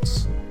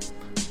results.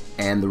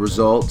 And the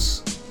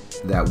results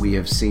that we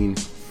have seen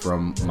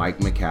from Mike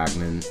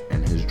Maccagnan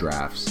and his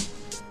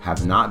drafts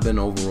have not been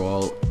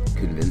overall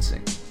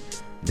convincing.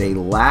 They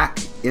lack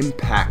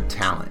impact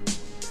talent.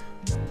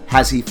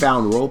 Has he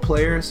found role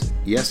players?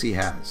 Yes, he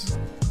has.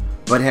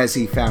 But has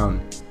he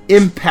found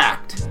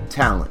impact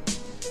talent?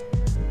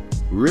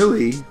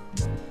 Really,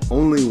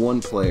 only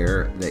one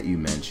player that you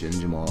mentioned,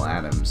 Jamal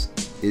Adams,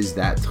 is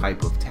that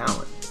type of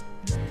talent.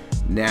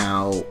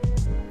 Now,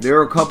 there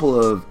are a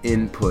couple of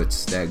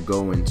inputs that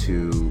go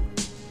into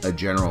a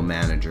general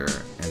manager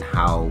and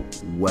how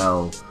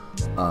well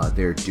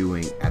they're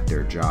doing at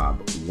their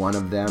job. One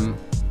of them,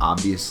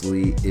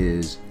 obviously,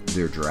 is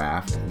their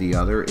draft. The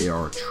other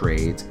are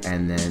trades,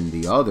 and then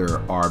the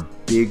other are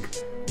big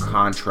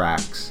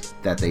contracts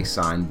that they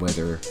sign,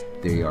 whether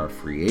they are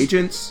free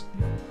agents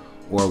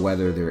or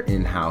whether they're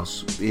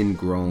in-house,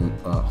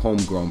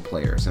 homegrown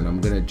players. And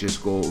I'm going to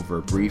just go over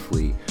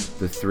briefly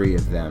the 3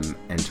 of them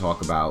and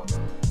talk about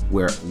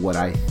what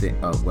I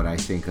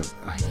think of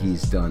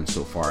he's done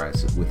so far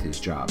as with his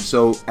job.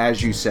 So,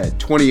 as you said,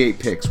 28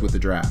 picks with the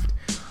draft.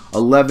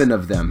 11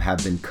 of them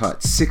have been cut.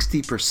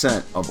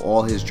 60% of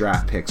all his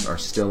draft picks are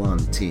still on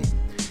the team.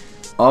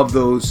 Of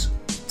those,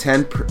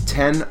 10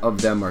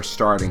 of them are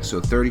starting, so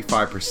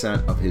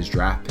 35% of his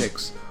draft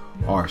picks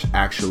are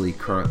actually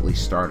currently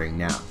starting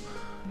now.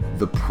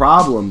 The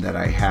problem that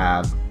I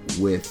have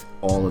with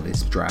all of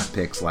his draft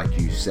picks, like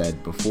you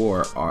said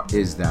before,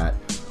 is that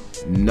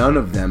none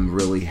of them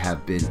really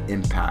have been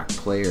impact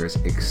players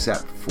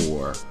except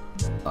for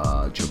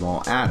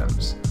Jamal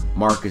Adams.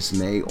 Marcus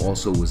May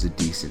also was a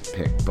decent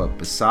pick, but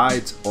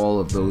besides all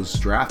of those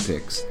draft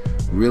picks,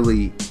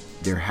 really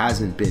there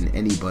hasn't been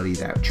anybody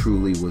that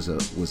truly was a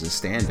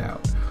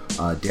standout.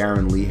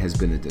 Darren Lee has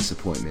been a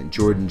disappointment.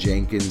 Jordan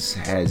Jenkins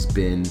has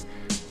been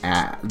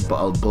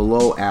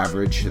below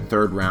average, a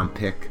third-round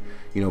pick.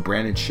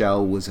 Brandon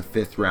Shell was a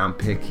fifth-round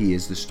pick. He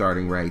is the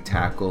starting right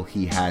tackle.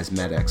 He has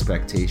met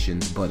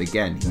expectations, but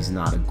again, he's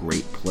not a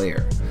great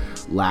player.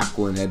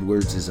 Lachlan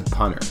Edwards is a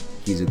punter.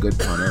 He's a good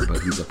punter,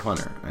 but he's a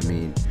punter. I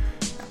mean,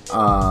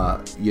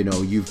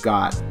 you've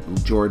got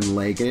Jordan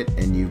Leggett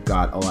and you've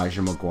got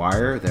Elijah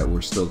McGuire that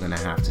we're still going to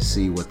have to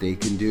see what they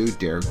can do.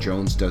 Derek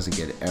Jones doesn't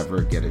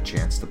ever get a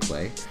chance to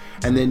play.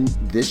 And then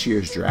this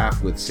year's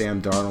draft with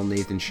Sam Darnold,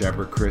 Nathan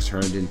Shepard, Chris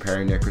Herndon,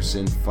 Perry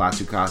Nickerson,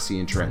 Flatu Kasi,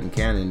 and Trenton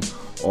Cannon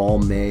all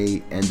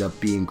may end up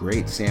being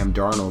great. Sam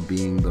Darnold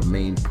being the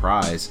main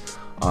prize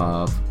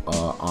of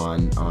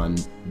on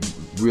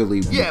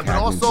really but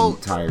also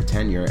entire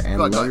tenure, and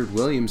Leonard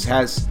Williams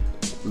has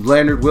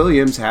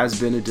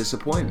been a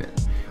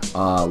disappointment.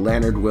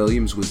 Leonard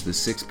Williams was the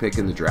 6th pick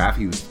in the draft.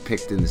 He was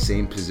picked in the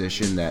same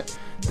position that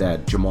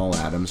Jamal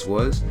Adams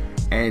was,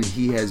 and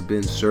he has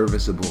been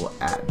serviceable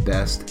at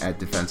best at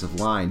defensive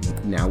line.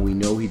 Now we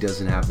know he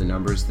doesn't have the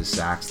numbers, the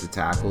sacks, the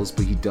tackles,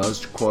 but he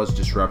does cause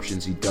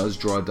disruptions. He does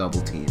draw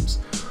double teams.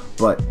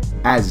 But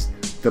as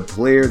the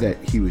player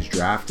that he was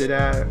drafted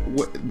at,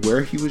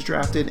 where he was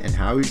drafted and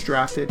how he was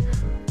drafted,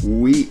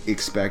 we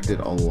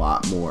expected a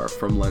lot more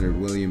from Leonard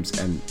Williams.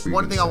 And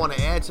one thing I want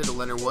to add to the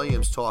Leonard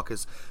Williams talk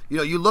is,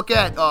 you look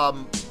at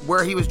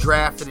where he was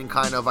drafted and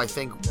kind of, I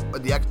think,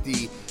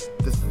 the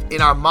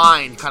in our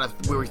mind, kind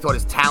of where we thought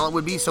his talent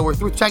would be. So we're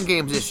through 10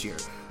 games this year.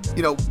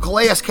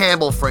 Calais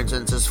Campbell, for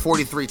instance, has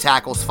 43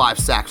 tackles, 5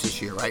 sacks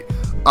this year, right?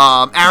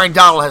 Aaron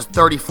Donald has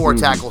 34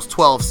 tackles,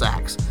 12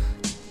 sacks.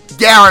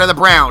 Garrett of the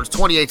Browns,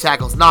 28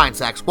 tackles, 9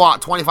 sacks.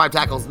 Watt, 25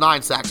 tackles,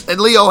 9 sacks. And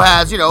Leo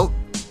has,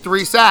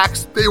 3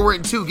 sacks. They were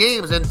in 2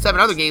 games, and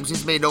 7 other games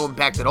he's made no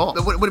impact at all.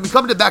 When we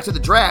come back to the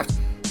draft,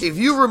 if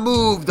you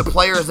remove the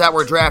players that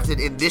were drafted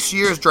in this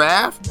year's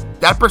draft,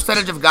 that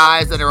percentage of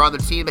guys that are on the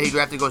team that he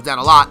drafted goes down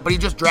a lot, but he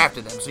just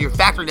drafted them. So you're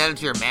factoring that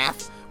into your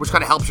math, which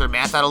kind of helps your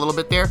math out a little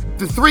bit there.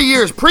 The 3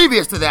 years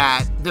previous to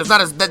that, that's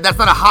not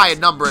a high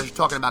number as you're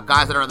talking about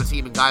guys that are on the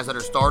team and guys that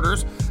are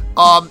starters.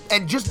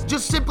 And just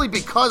simply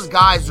because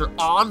guys are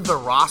on the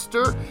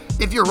roster,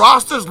 if your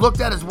roster's looked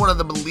at as one of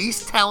the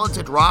least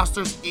talented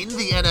rosters in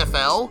the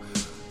NFL,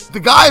 the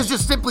guys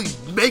just simply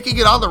making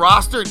it on the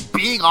roster and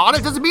being on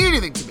it doesn't mean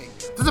anything to me.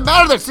 It doesn't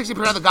matter that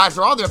 60% of the guys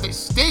are on there. If they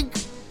stink,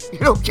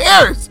 who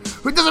cares?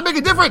 It doesn't make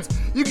a difference.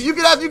 You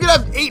could have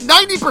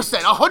 90%,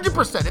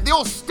 100%. If they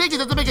all stink, it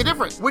doesn't make a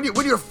difference. When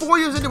you're 4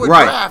 years into a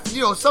draft,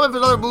 some of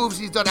his other moves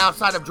he's done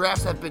outside of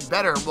drafts have been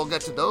better, and we'll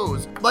get to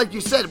those. Like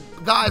you said,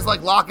 guys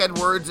like Locke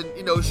Edwards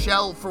and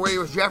Shell, for where he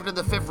was drafted in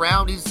the 5th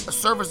round, he's a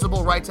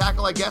serviceable right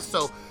tackle, I guess.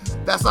 So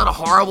that's not a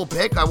horrible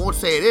pick. I won't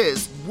say it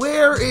is.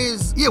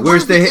 Where's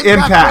the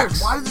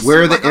impact?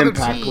 Where are the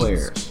impact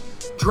players?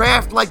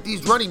 Draft like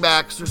these running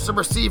backs or some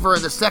receiver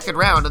in the 2nd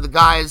round, and the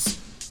guy's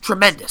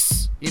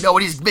tremendous, and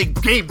he's big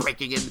game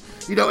breaking, and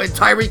and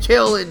Tyreek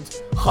Hill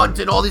and Hunt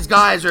and all these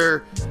guys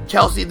are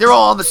Kelsey, they're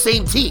all on the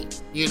same team,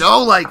 it's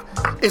not like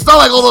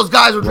all those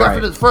guys were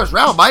drafted in the 1st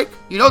round, Mike.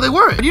 They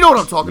weren't. And you know what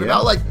I'm talking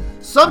about. Like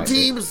some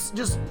teams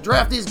just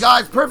draft these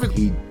guys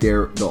perfectly.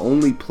 The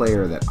only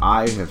player that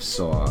I have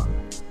saw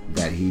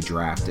that he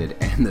drafted,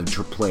 and the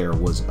player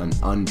was an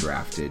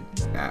undrafted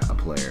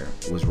player,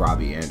 was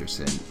Robbie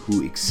Anderson,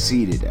 who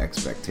exceeded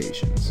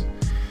expectations.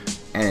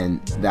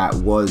 And that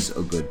was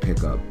a good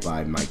pickup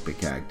by Mike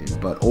Maccagnan.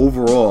 But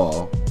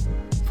overall,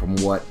 from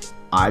what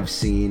I've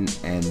seen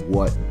and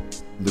what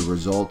the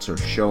results are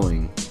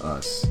showing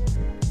us,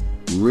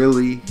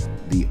 really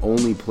the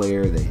only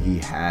player that he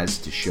has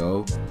to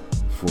show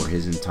for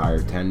his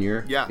entire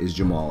tenure is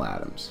Jamal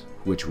Adams,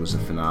 which was a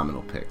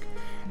phenomenal pick.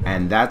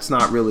 And that's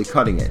not really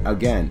cutting it.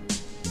 Again,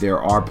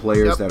 there are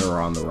players that are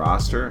on the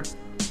roster,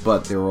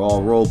 but they're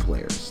all role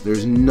players.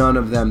 There's none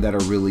of them that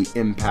are really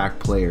impact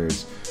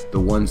players. The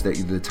ones that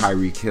the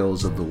Tyreek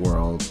Hills of the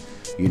world,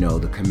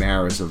 the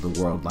Kamaras of the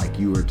world, like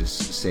you were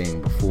just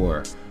saying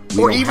before.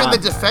 Or even the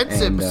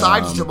defensive,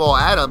 besides Jamal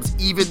Adams,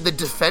 even the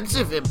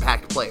defensive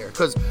impact player.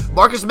 Because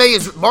Marcus May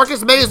is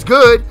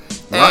good,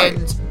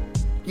 and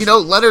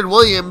Leonard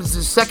Williams,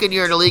 his 2nd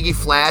year in the league, he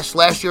flashed.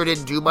 Last year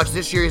didn't do much.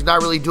 This year he's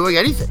not really doing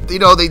anything.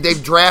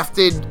 They've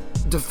drafted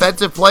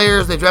defensive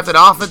players, they drafted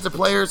offensive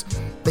players.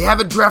 They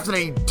haven't drafted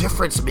any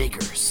difference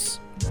makers.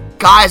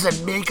 Guys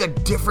that make a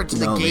difference in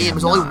the game.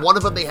 There's only one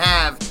of them they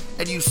have,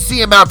 and you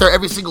see him out there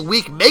every single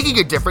week making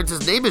a difference.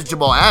 His name is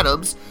Jamal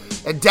Adams,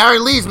 and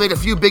Darren Lee's made a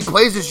few big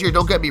plays this year,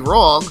 don't get me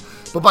wrong,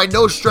 but by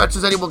no stretch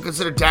does anyone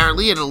consider Darren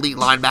Lee an elite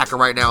linebacker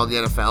right now in the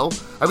NFL.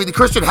 I mean, the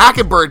Christian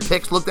Hackenberg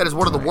picks looked at as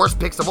one of the worst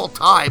picks of all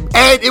time,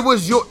 and it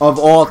was of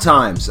all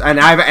times. And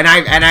you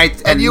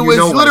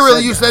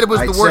said it was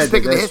the worst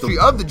pick in the history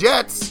of the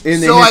Jets.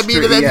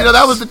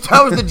 That was the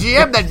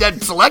GM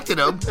that selected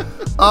him.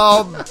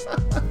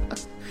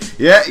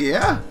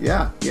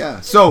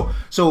 Yeah. So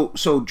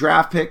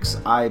draft picks,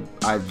 I'd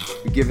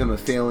give him a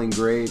failing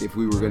grade. If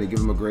we were going to give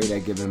him a grade,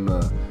 I'd give him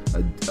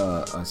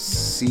a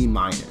C-.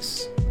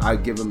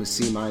 I'd give him a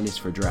C-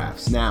 for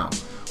drafts. Now,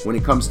 when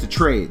it comes to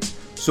trades,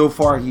 so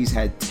far he's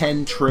had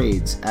 10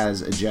 trades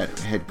as a Jet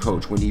head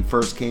coach. When he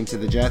first came to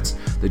the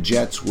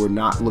Jets were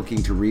not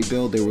looking to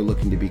rebuild. They were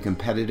looking to be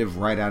competitive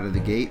right out of the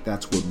gate.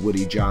 That's what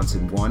Woody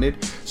Johnson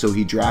wanted. So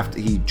he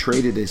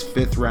traded his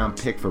 5th round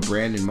pick for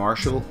Brandon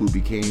Marshall, who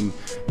became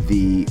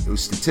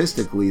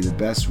statistically the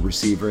best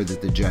receiver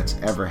that the Jets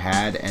ever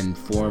had, and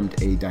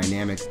formed a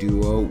dynamic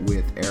duo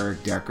with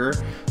Eric Decker.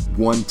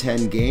 Won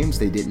 10 games.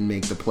 They didn't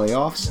make the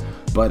playoffs,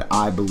 but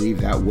I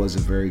believe that was a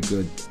very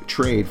good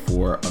trade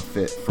for a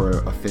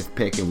 5th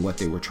pick and what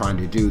they were trying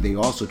to do. They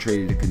also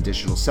traded a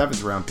conditional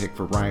 7th round pick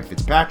for Ryan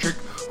Fitzpatrick,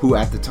 who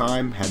at the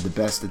time had the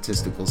best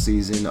statistical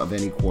season of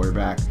any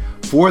quarterback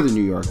for the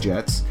New York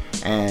Jets,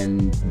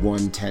 and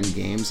won 10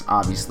 games.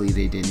 Obviously,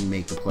 they didn't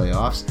make the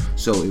playoffs,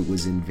 so it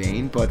was in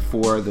vain, but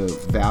for the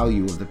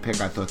value of the pick,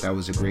 I thought that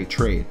was a great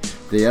trade.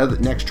 The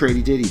next trade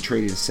he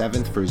traded a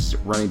 7th for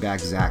running back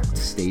Zach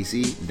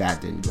Stacy.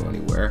 That didn't go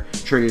anywhere.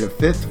 Traded a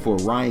 5th for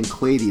Ryan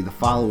Clady the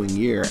following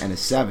year, and a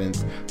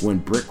 7th when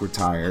Brick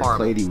retired.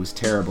 Horrible. Clady was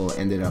terrible,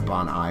 ended up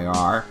on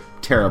IR.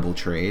 Terrible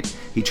trade.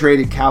 He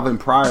traded Calvin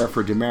Pryor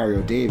for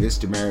Demario Davis.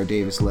 Demario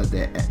Davis led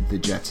the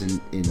Jets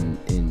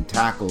in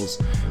tackles.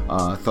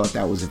 Thought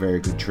that was a very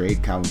good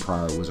trade. Calvin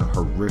Pryor was a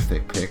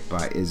horrific pick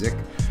by Izek.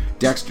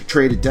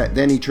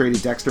 Then he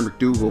traded Dexter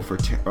McDougal for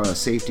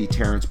safety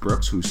Terrence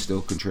Brooks, who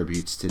still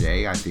contributes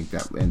today. I think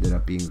that ended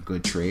up being a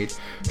good trade.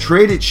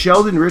 Traded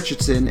Sheldon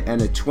Richardson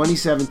and a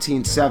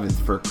 2017 7th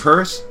for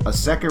Curse, a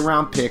 2nd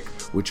round pick,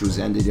 which was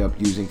ended up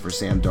using for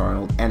Sam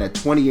Darnold, and a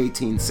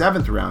 2018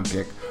 7th round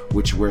pick,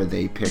 where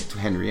they picked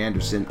Henry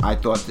Anderson. I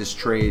thought this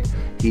trade,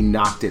 he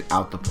knocked it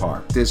out the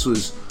park. This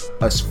was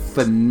a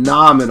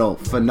phenomenal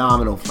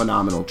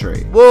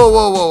trade.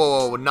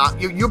 Whoa.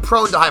 You're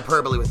prone to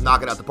hyperbole with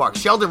knocking out the park.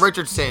 Sheldon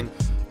Richardson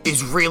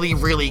is really,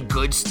 really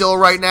good still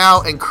right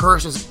now, and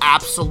Curse is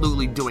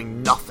absolutely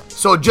doing nothing.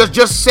 So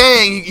just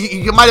saying,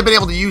 you might have been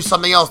able to use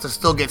something else to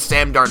still get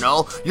Sam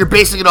Darnold. You're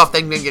basing it off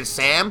thinking to get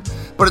Sam,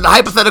 but in the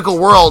hypothetical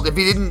world, if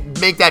he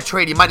didn't make that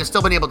trade, he might have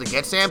still been able to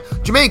get Sam.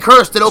 Jermaine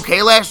Curse did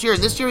okay last year,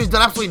 and this year he's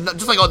done absolutely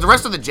just like the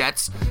rest of the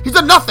Jets. He's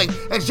done nothing,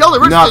 and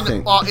Sheldon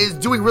Richardson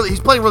he's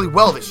playing really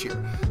well this year.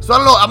 So I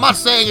don't know. I'm not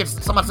saying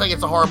it's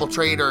a horrible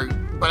trade,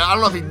 but I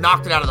don't know if he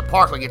knocked it out of the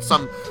park like it's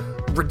some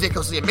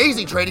ridiculously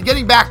amazing trade. And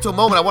getting back to a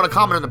moment, I want to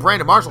comment on the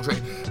Brandon Marshall trade.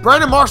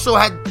 Brandon Marshall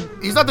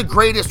he's not the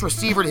greatest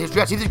receiver to his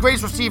Jets. He's the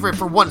greatest receiver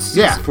for one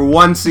season. Yeah, for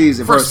one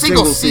season. For a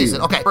single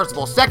season. Okay, first of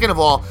all. Second of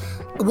all,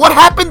 what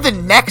happened the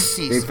next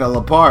season? They fell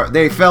apart. Do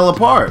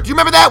you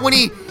remember that when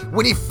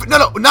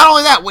not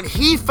only that, when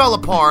he fell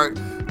apart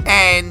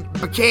and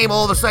became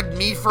all of a sudden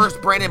me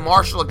first Brandon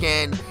Marshall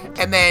again,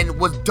 and then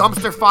was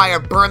dumpster fire,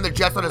 burned the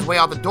Jets on his way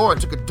out the door and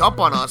took a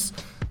dump on us.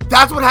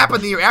 That's what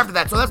happened the year after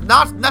that. So that's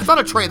not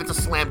a trade. That's a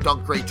slam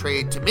dunk great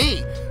trade to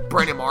me,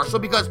 Brandon Marshall,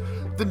 because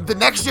the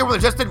next year when the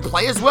Jets didn't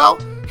play as well,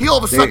 he all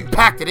of a sudden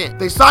packed it in.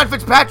 They signed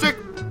Fitzpatrick.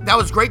 That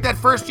was great that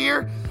first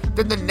year.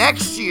 Then the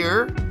next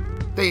year,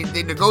 they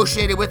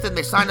negotiated with him.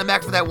 They signed him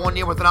back for that 1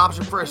 year with an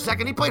option for a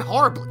second. He played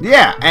horribly.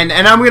 Yeah, and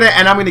I'm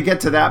gonna get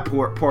to that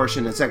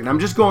portion in a second. I'm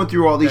just going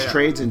through all these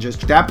trades, and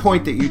just that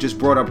point that you just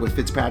brought up with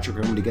Fitzpatrick,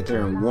 I'm gonna get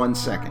there in 1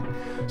 second.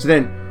 So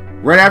then,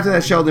 right after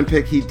that Sheldon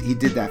pick, he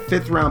did that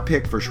 5th round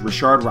pick for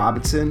Rashard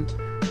Robinson.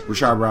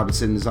 Rashard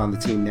Robinson is on the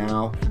team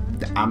now.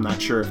 I'm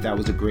not sure if that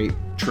was a great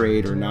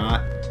trade or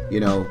not.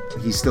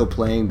 He's still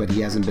playing, but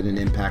he hasn't been an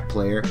impact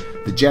player.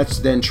 The Jets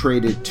then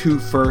traded 2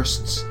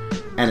 firsts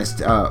and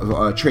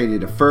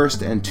traded a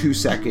 1st and 2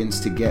 seconds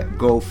to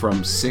go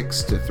from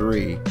 6 to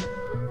 3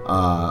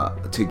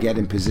 to get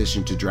in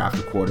position to draft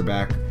a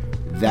quarterback.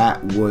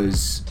 That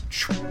was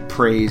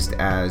praised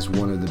as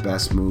one of the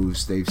best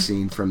moves they've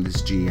seen from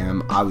this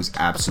GM. I was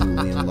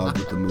absolutely in love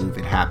with the move.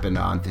 It happened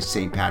on the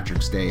St.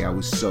 Patrick's Day. I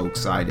was so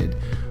excited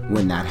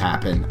when that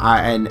happened.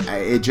 And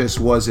it just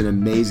was an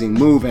amazing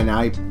move, and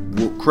I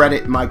will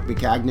credit Mike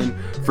Maccagnan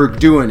for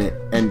doing it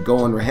and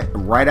going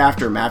right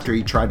after him after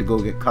he tried to go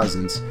get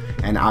Cousins.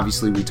 And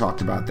obviously we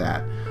talked about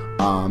that.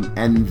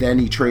 And then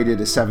he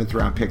traded a 7th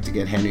round pick to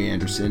get Henry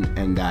Anderson,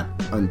 and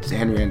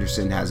Henry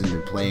Anderson hasn't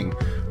been playing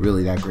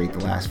really that great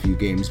the last few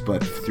games,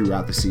 but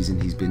throughout the season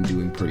he's been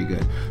doing pretty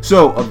good.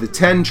 So of the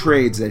 10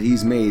 trades that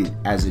he's made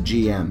as a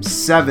GM,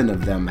 7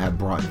 of them have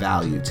brought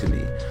value to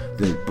me.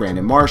 the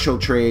Brandon Marshall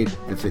trade,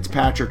 the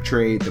Fitzpatrick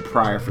trade, the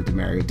Pryor for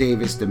Demario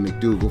Davis, the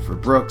McDougal for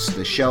Brooks,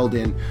 the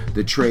Sheldon,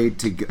 the trade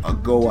to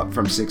go up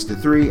from 6 to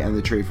 3, and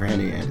the trade for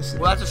Henry Anderson.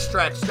 Well, that's a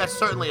stretch. That's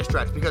certainly a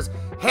stretch because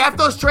half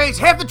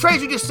the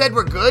trades you just said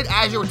were good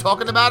as you were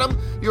talking about them.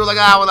 You were like,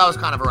 well, that was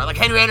kind of a right. Like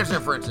Henry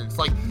Anderson, for instance.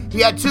 Like, he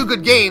had 2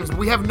 good games, but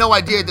we have no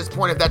idea at this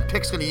point if that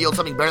pick's going to yield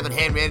something better than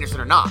Henry Anderson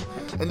or not.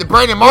 And the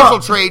Brandon Marshall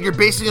trade, you're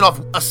basing it off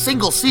a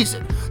single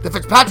season. The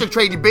Fitzpatrick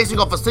trade, you're basing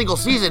off a single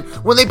season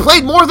when they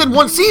played more than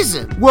one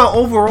season. Well,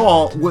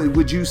 overall,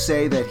 would you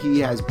say that he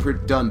has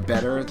done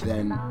better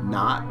than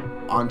not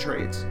on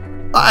trades?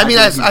 I mean,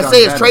 I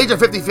say his trades are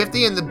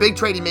 50-50, and the big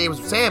trade he made was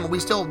Sam,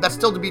 and that's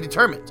still to be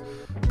determined.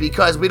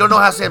 Because we don't know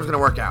how Sam's going to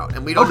work out,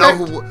 and we don't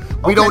know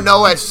we don't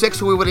know at 6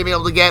 who we would have been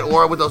able to get,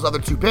 or with those other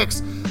 2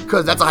 picks,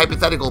 because that's a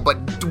hypothetical.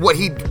 But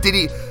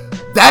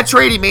that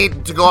trade he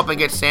made to go up and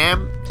get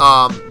Sam,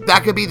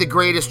 that could be the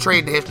greatest trade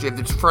in the history of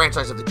the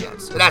franchise of the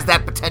Jets. It has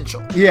that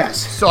potential. Yes.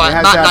 So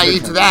I'm not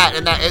naive to that,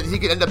 and that he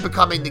could end up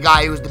becoming the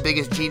guy who's the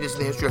biggest genius in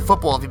the history of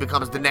football if he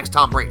becomes the next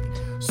Tom Brady.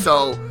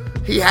 So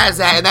he has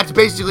that, and that's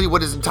basically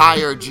what his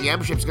entire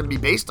GM-ship is going to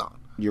be based on.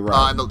 You're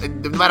right.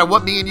 And no matter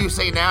what me and you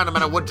say now, no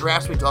matter what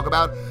drafts we talk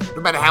about,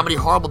 no matter how many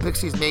horrible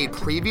picks he's made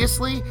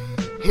previously,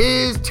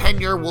 his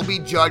tenure will be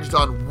judged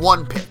on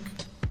 1 pick.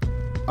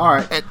 All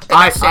right. And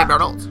that's Sam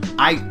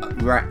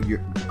Darnold. You're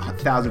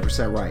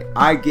 1,000% right.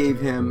 I gave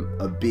him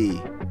a B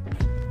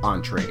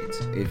on trades.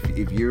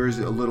 If yours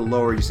a little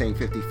lower, you're saying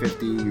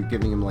 50-50, you're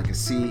giving him like a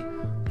C.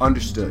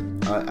 Understood.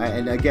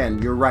 And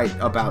again, you're right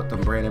about the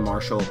Brandon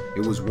Marshall.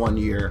 It was 1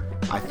 year.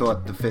 I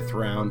thought the 5th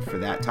round for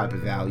that type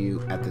of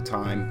value at the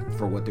time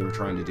for what they were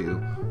trying to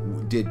do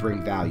did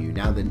bring value.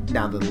 Now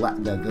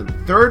the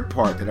third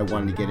part that I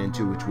wanted to get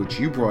into, which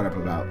you brought up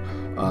about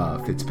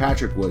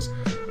Fitzpatrick, was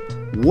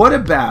what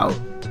about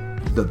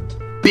the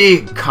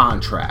big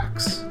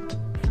contracts?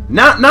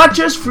 Not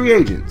just free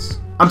agents.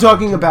 I'm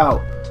talking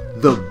about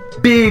the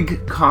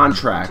big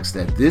contracts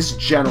that this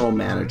general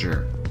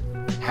manager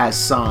has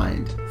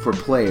signed for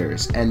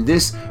players. And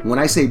this, when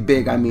I say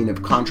big, I mean a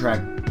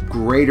contract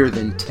greater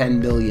than $10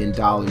 million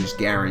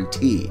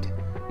guaranteed.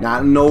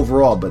 Not an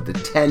overall, but the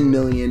 $10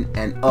 million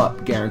and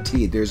up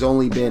guaranteed. There's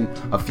only been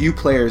a few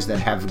players that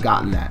have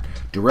gotten that.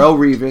 Darrelle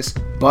Revis,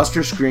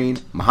 Buster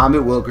Skrine,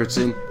 Muhammad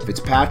Wilkerson,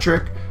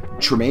 Fitzpatrick,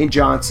 Tremaine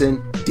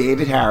Johnson,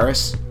 David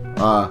Harris,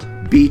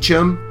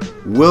 Beachum,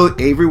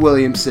 Avery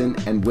Williamson,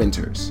 and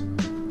Winters.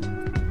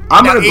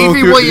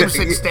 Avery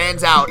Williamson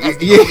stands out as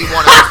the only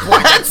one at this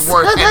point that's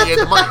worth any of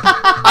the money.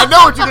 I know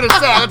what you're going to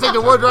say. I'm going to take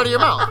the words right out of your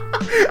mouth.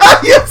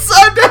 Yes,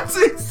 that's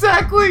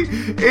exactly.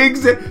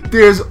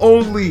 There's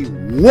only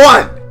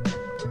one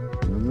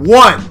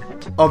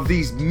of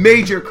these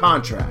major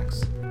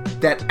contracts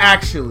that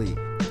actually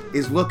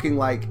is looking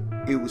like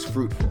it was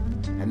fruitful.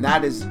 And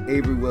that is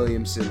Avery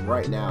Williamson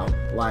right now,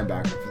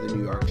 linebacker for the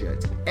New York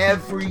Jets.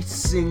 Every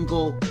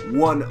single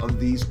one of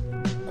these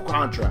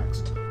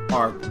contracts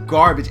are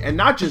garbage, and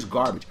not just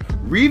garbage.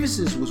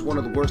 Revis's was one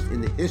of the worst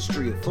in the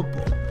history of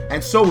football,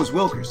 and so was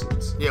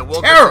Wilkerson's. Yeah,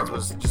 Wilkerson's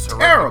was just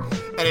terrible.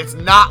 And it's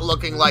not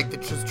looking like the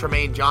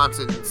Tremaine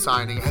Johnson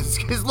signing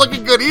is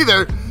looking good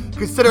either,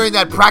 considering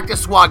that practice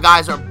squad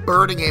guys are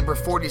burning him for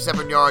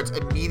 47 yards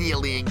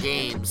immediately in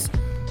games.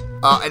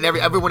 And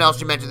everyone else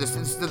you mentioned,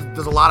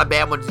 there's a lot of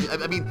bad ones.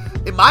 I mean,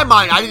 in my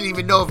mind, I didn't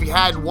even know if he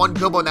had one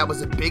good one that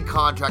was a big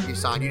contract he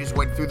signed. You just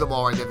went through them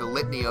all right there, the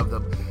litany of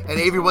them. And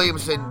Avery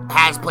Williamson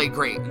has played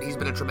great, and he's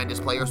been a tremendous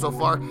player so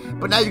far.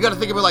 But now you got to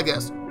think of it like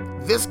this.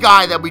 This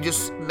guy that we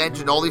just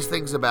mentioned all these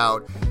things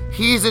about,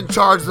 he's in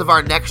charge of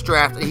our next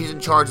draft, and he's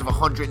in charge of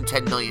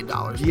 $110 million.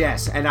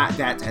 Yes, and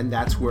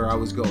that's where I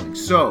was going.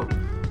 So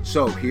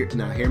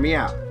hear me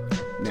out.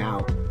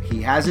 Now,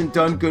 he hasn't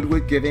done good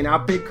with giving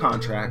out big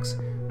contracts.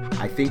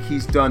 I think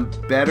he's done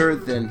better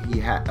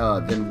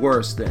than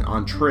worse than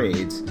on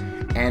trades,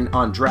 and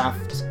on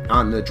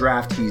the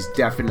draft he's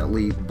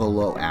definitely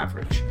below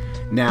average.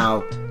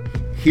 Now,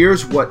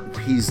 here's what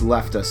he's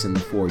left us in the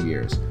 4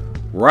 years.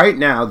 Right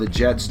now, the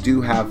Jets do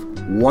have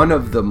one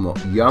of the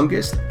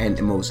youngest and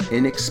most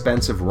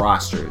inexpensive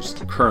rosters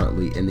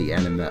currently in the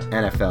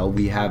NFL.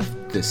 We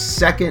have the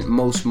second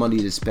most money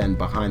to spend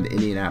behind the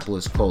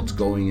Indianapolis Colts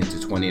going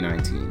into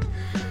 2019.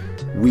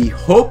 We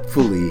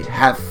hopefully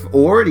have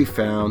already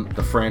found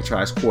the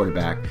franchise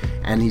quarterback,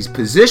 and he's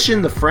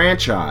positioned the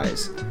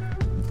franchise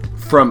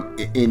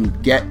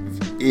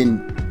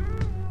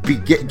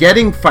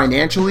getting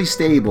financially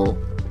stable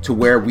to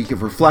where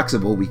we're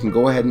flexible. We can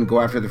go ahead and go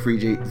after the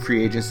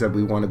free agents that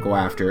we want to go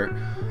after,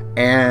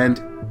 and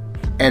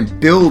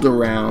build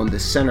around the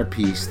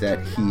centerpiece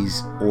that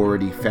he's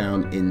already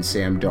found in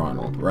Sam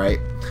Darnold, right?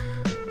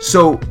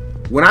 So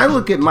when I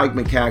look at Mike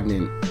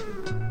Maccagnan,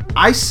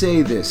 I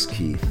say this,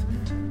 Keith.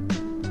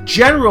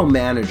 General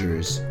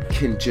managers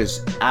can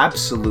just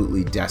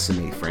absolutely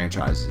decimate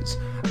franchises.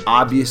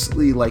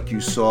 Obviously, like you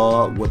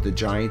saw what the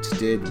Giants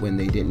did when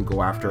they didn't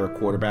go after a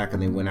quarterback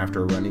and they went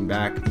after a running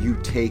back, you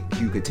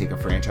could take a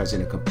franchise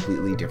in a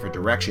completely different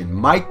direction.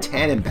 Mike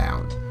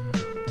Tannenbaum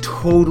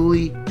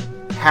totally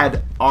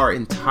had our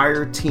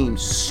entire team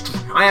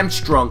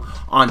hamstrung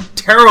on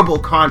terrible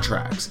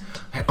contracts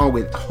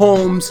with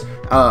Holmes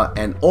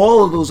and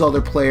all of those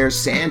other players,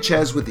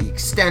 Sanchez with the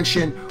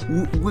extension.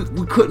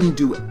 We couldn't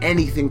do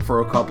anything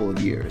for a couple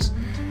of years.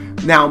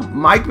 Now,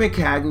 Mike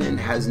Maccagnan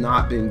has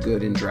not been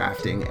good in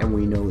drafting, and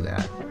we know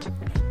that.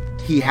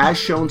 He has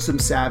shown some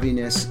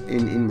savviness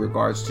in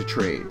regards to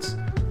trades.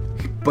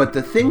 But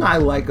the thing I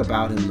like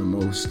about him the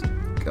most,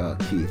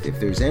 Keith, if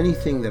there's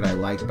anything that I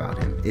like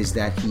about him, is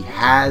that he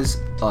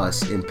has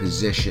us in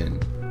position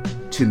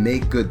to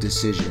make good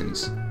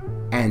decisions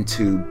and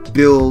to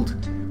build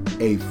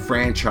a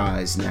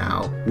franchise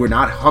now. We're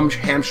not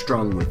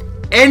hamstrung with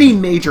any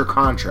major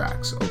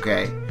contracts,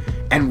 okay?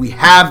 And we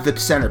have the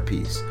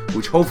centerpiece,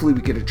 which hopefully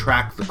we could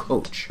attract the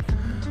coach.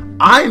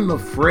 I'm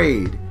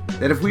afraid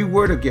that if we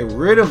were to get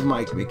rid of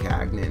Mike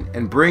Maccagnan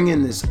and bring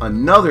in this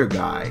another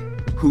guy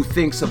who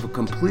thinks of a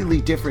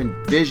completely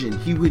different vision,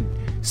 he would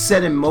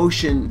set in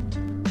motion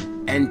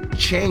and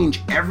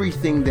change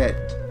everything that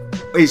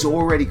is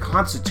already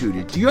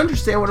constituted. Do you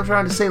understand what I'm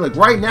trying to say? Like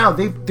right now,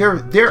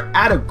 they're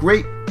at a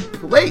great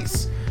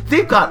place.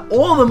 They've got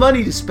all the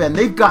money to spend.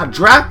 They've got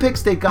draft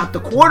picks. They've got the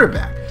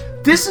quarterback.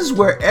 This is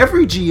where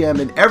every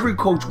GM and every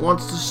coach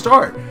wants to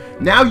start.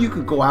 Now you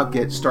could go out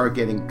start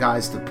getting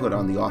guys to put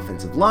on the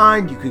offensive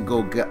line. You could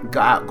go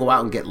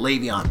out and get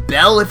Le'Veon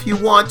Bell if you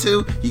want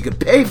to. You could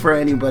pay for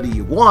anybody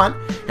you want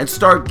and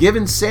start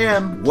giving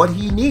Sam what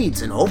he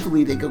needs, and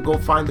hopefully they could go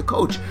find the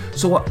coach.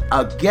 So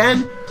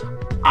again,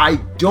 I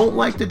don't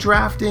like the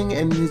drafting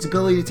and his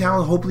ability to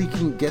talent. Hopefully he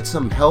can get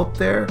some help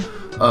there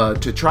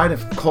to try to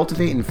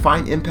cultivate and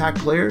find impact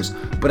players.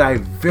 But I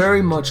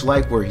very much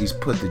like where he's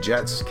put the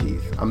Jets,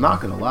 Keith. I'm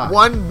not going to lie.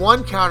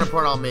 One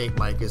counterpoint I'll make,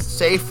 Mike, is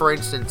say, for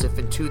instance, if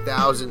in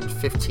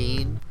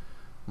 2015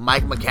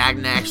 Mike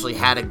Maccagnan actually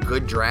had a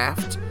good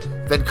draft,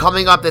 then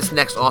coming up this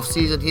next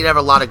offseason, he'd have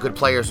a lot of good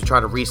players to try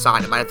to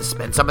re-sign. He might have to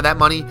spend some of that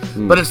money.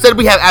 But instead,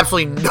 we have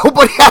absolutely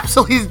nobody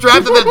absolutely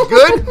drafted that's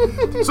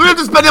good. So we have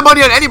to spend the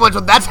money on anyone. So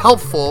that's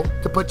helpful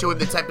to put you in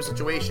this type of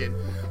situation.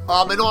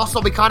 And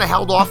also, we kind of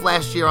held off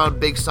last year on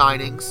big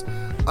signings.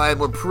 And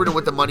we're prudent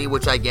with the money,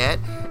 which I get.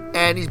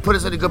 And he's put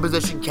us in a good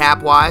position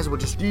cap-wise.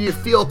 Which is, do you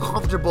feel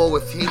comfortable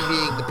with him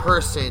being the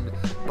person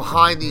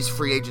behind these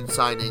free agent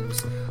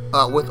signings?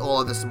 With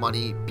all of this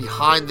money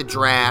behind the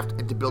draft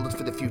and to build it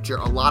for the future?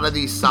 A lot of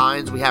these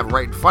signs we have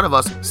right in front of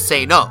us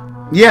say no.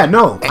 Yeah,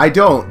 no, I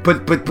don't.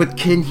 But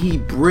can he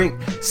bring?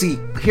 See,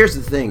 here's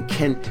the thing.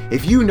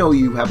 If you know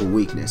you have a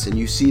weakness and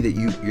you see that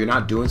you're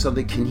not doing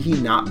something, can he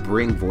not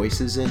bring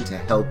voices in to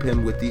help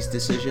him with these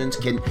decisions?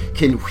 Can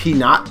he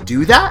not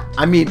do that?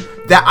 I mean,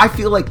 that I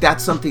feel like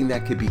that's something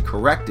that could be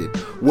corrected.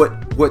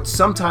 What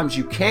sometimes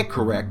you can't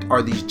correct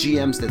are these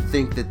GMs that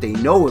think that they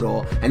know it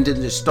all and then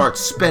just start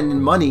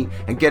spending money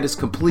and get us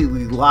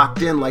completely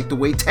locked in like the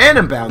way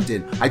Tannenbaum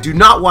did. I do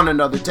not want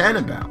another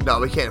Tannenbaum.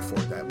 No, we can't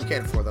afford that. We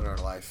can't afford that in our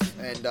life.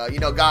 And,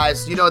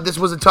 guys, this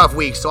was a tough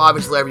week, so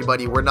obviously,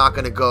 everybody, we're not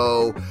going to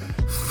go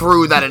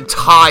through that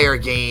entire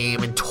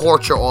game and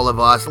torture all of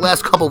us. The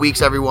last couple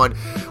weeks, everyone,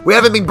 we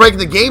haven't been breaking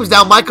the games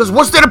down, Mike, because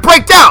what's there to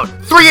break down?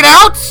 3 and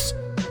outs?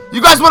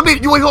 You guys want me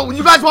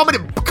to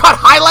cut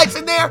highlights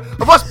in there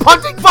of us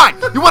punting? Fine.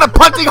 You want a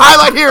punting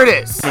highlight? Here it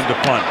is. Into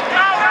punt.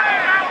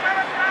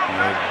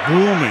 A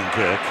booming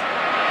kick.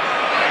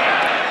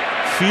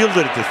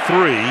 Fielded it to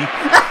 3.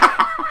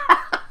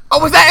 Oh,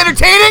 was that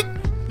entertaining?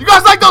 You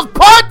guys like those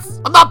punts?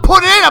 I'm not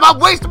putting in. I'm not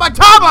wasting my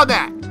time on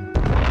that.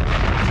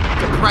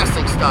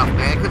 Depressing stuff,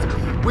 man.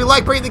 Because we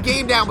like breaking the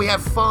game down. We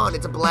have fun.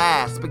 It's a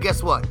blast. But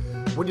guess what?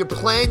 When you're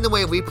playing the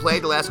way we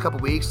played the last couple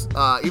weeks,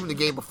 even the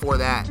game before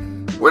that,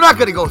 we're not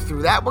going to go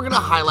through that. We're going to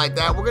highlight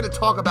that. We're going to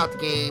talk about the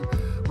game.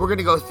 We're going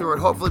to go through it.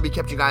 Hopefully, we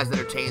kept you guys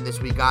entertained this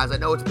week, guys. I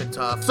know it's been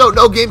tough. So,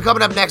 no game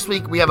coming up next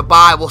week. We have a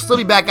bye. We'll still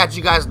be back at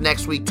you guys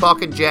next week,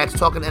 talking Jets,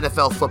 talking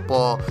NFL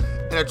football,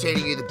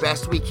 entertaining you the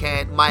best we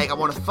can. Mike, I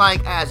want to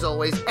thank, as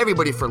always,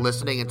 everybody for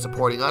listening and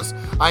supporting us.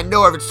 I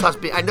know it's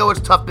tough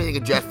being a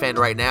Jet fan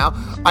right now.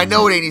 I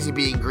know it ain't easy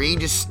being green.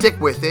 Just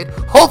stick with it.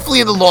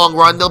 Hopefully, in the long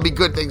run, there'll be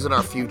good things in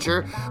our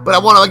future. But I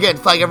want to, again,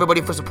 thank everybody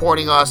for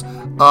supporting us,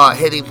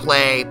 hitting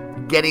play,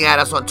 getting at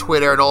us on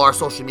Twitter and all our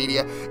social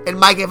media. And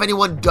Mike, if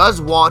anyone does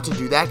want to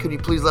do that, could you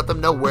please let them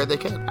know where they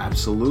can?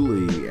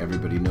 Absolutely.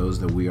 Everybody knows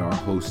that we are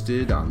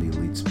hosted on the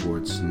Elite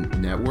Sports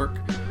Network.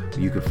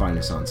 You can find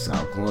us on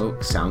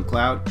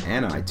SoundCloud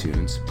and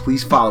iTunes.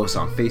 Please follow us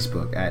on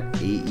Facebook at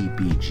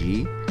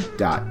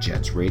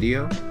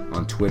AEBG.JetsRadio,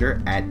 on Twitter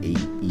at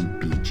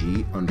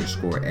AEBG_NYJ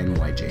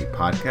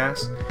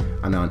Podcast,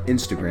 and on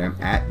Instagram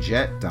at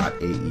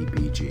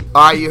jet.aebg.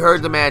 All right, you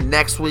heard the man.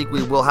 Next week,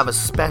 we will have a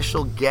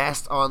special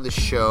guest on the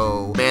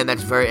show. Man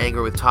that's very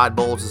angry with Todd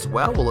Bowles as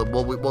well.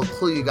 We'll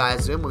clue you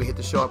guys in when we hit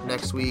the show up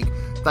next week.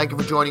 Thank you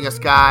for joining us,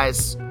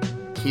 guys.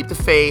 Keep the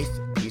faith.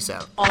 Peace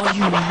out. Are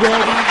you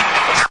ready?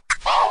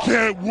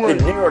 Can't wait.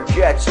 The New York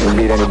Jets can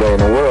beat anybody in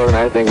the world, and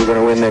I think we're going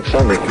to win next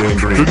Sunday.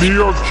 The New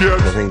York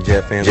Jets. I think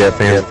Jet fans are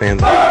Bird,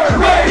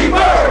 Brady,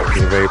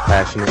 Bird. very passionate.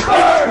 passionate.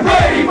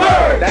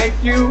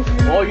 Thank you,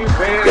 all you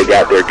fans. They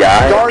got their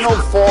guy.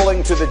 Darnold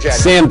falling to the Jets.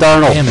 Sam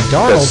Darnold.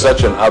 That's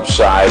such an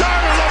upside.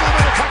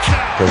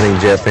 I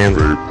think Jet fans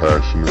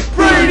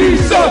Brady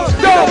sucks.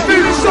 Don't be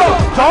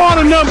sucks. To all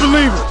the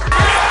non-believers.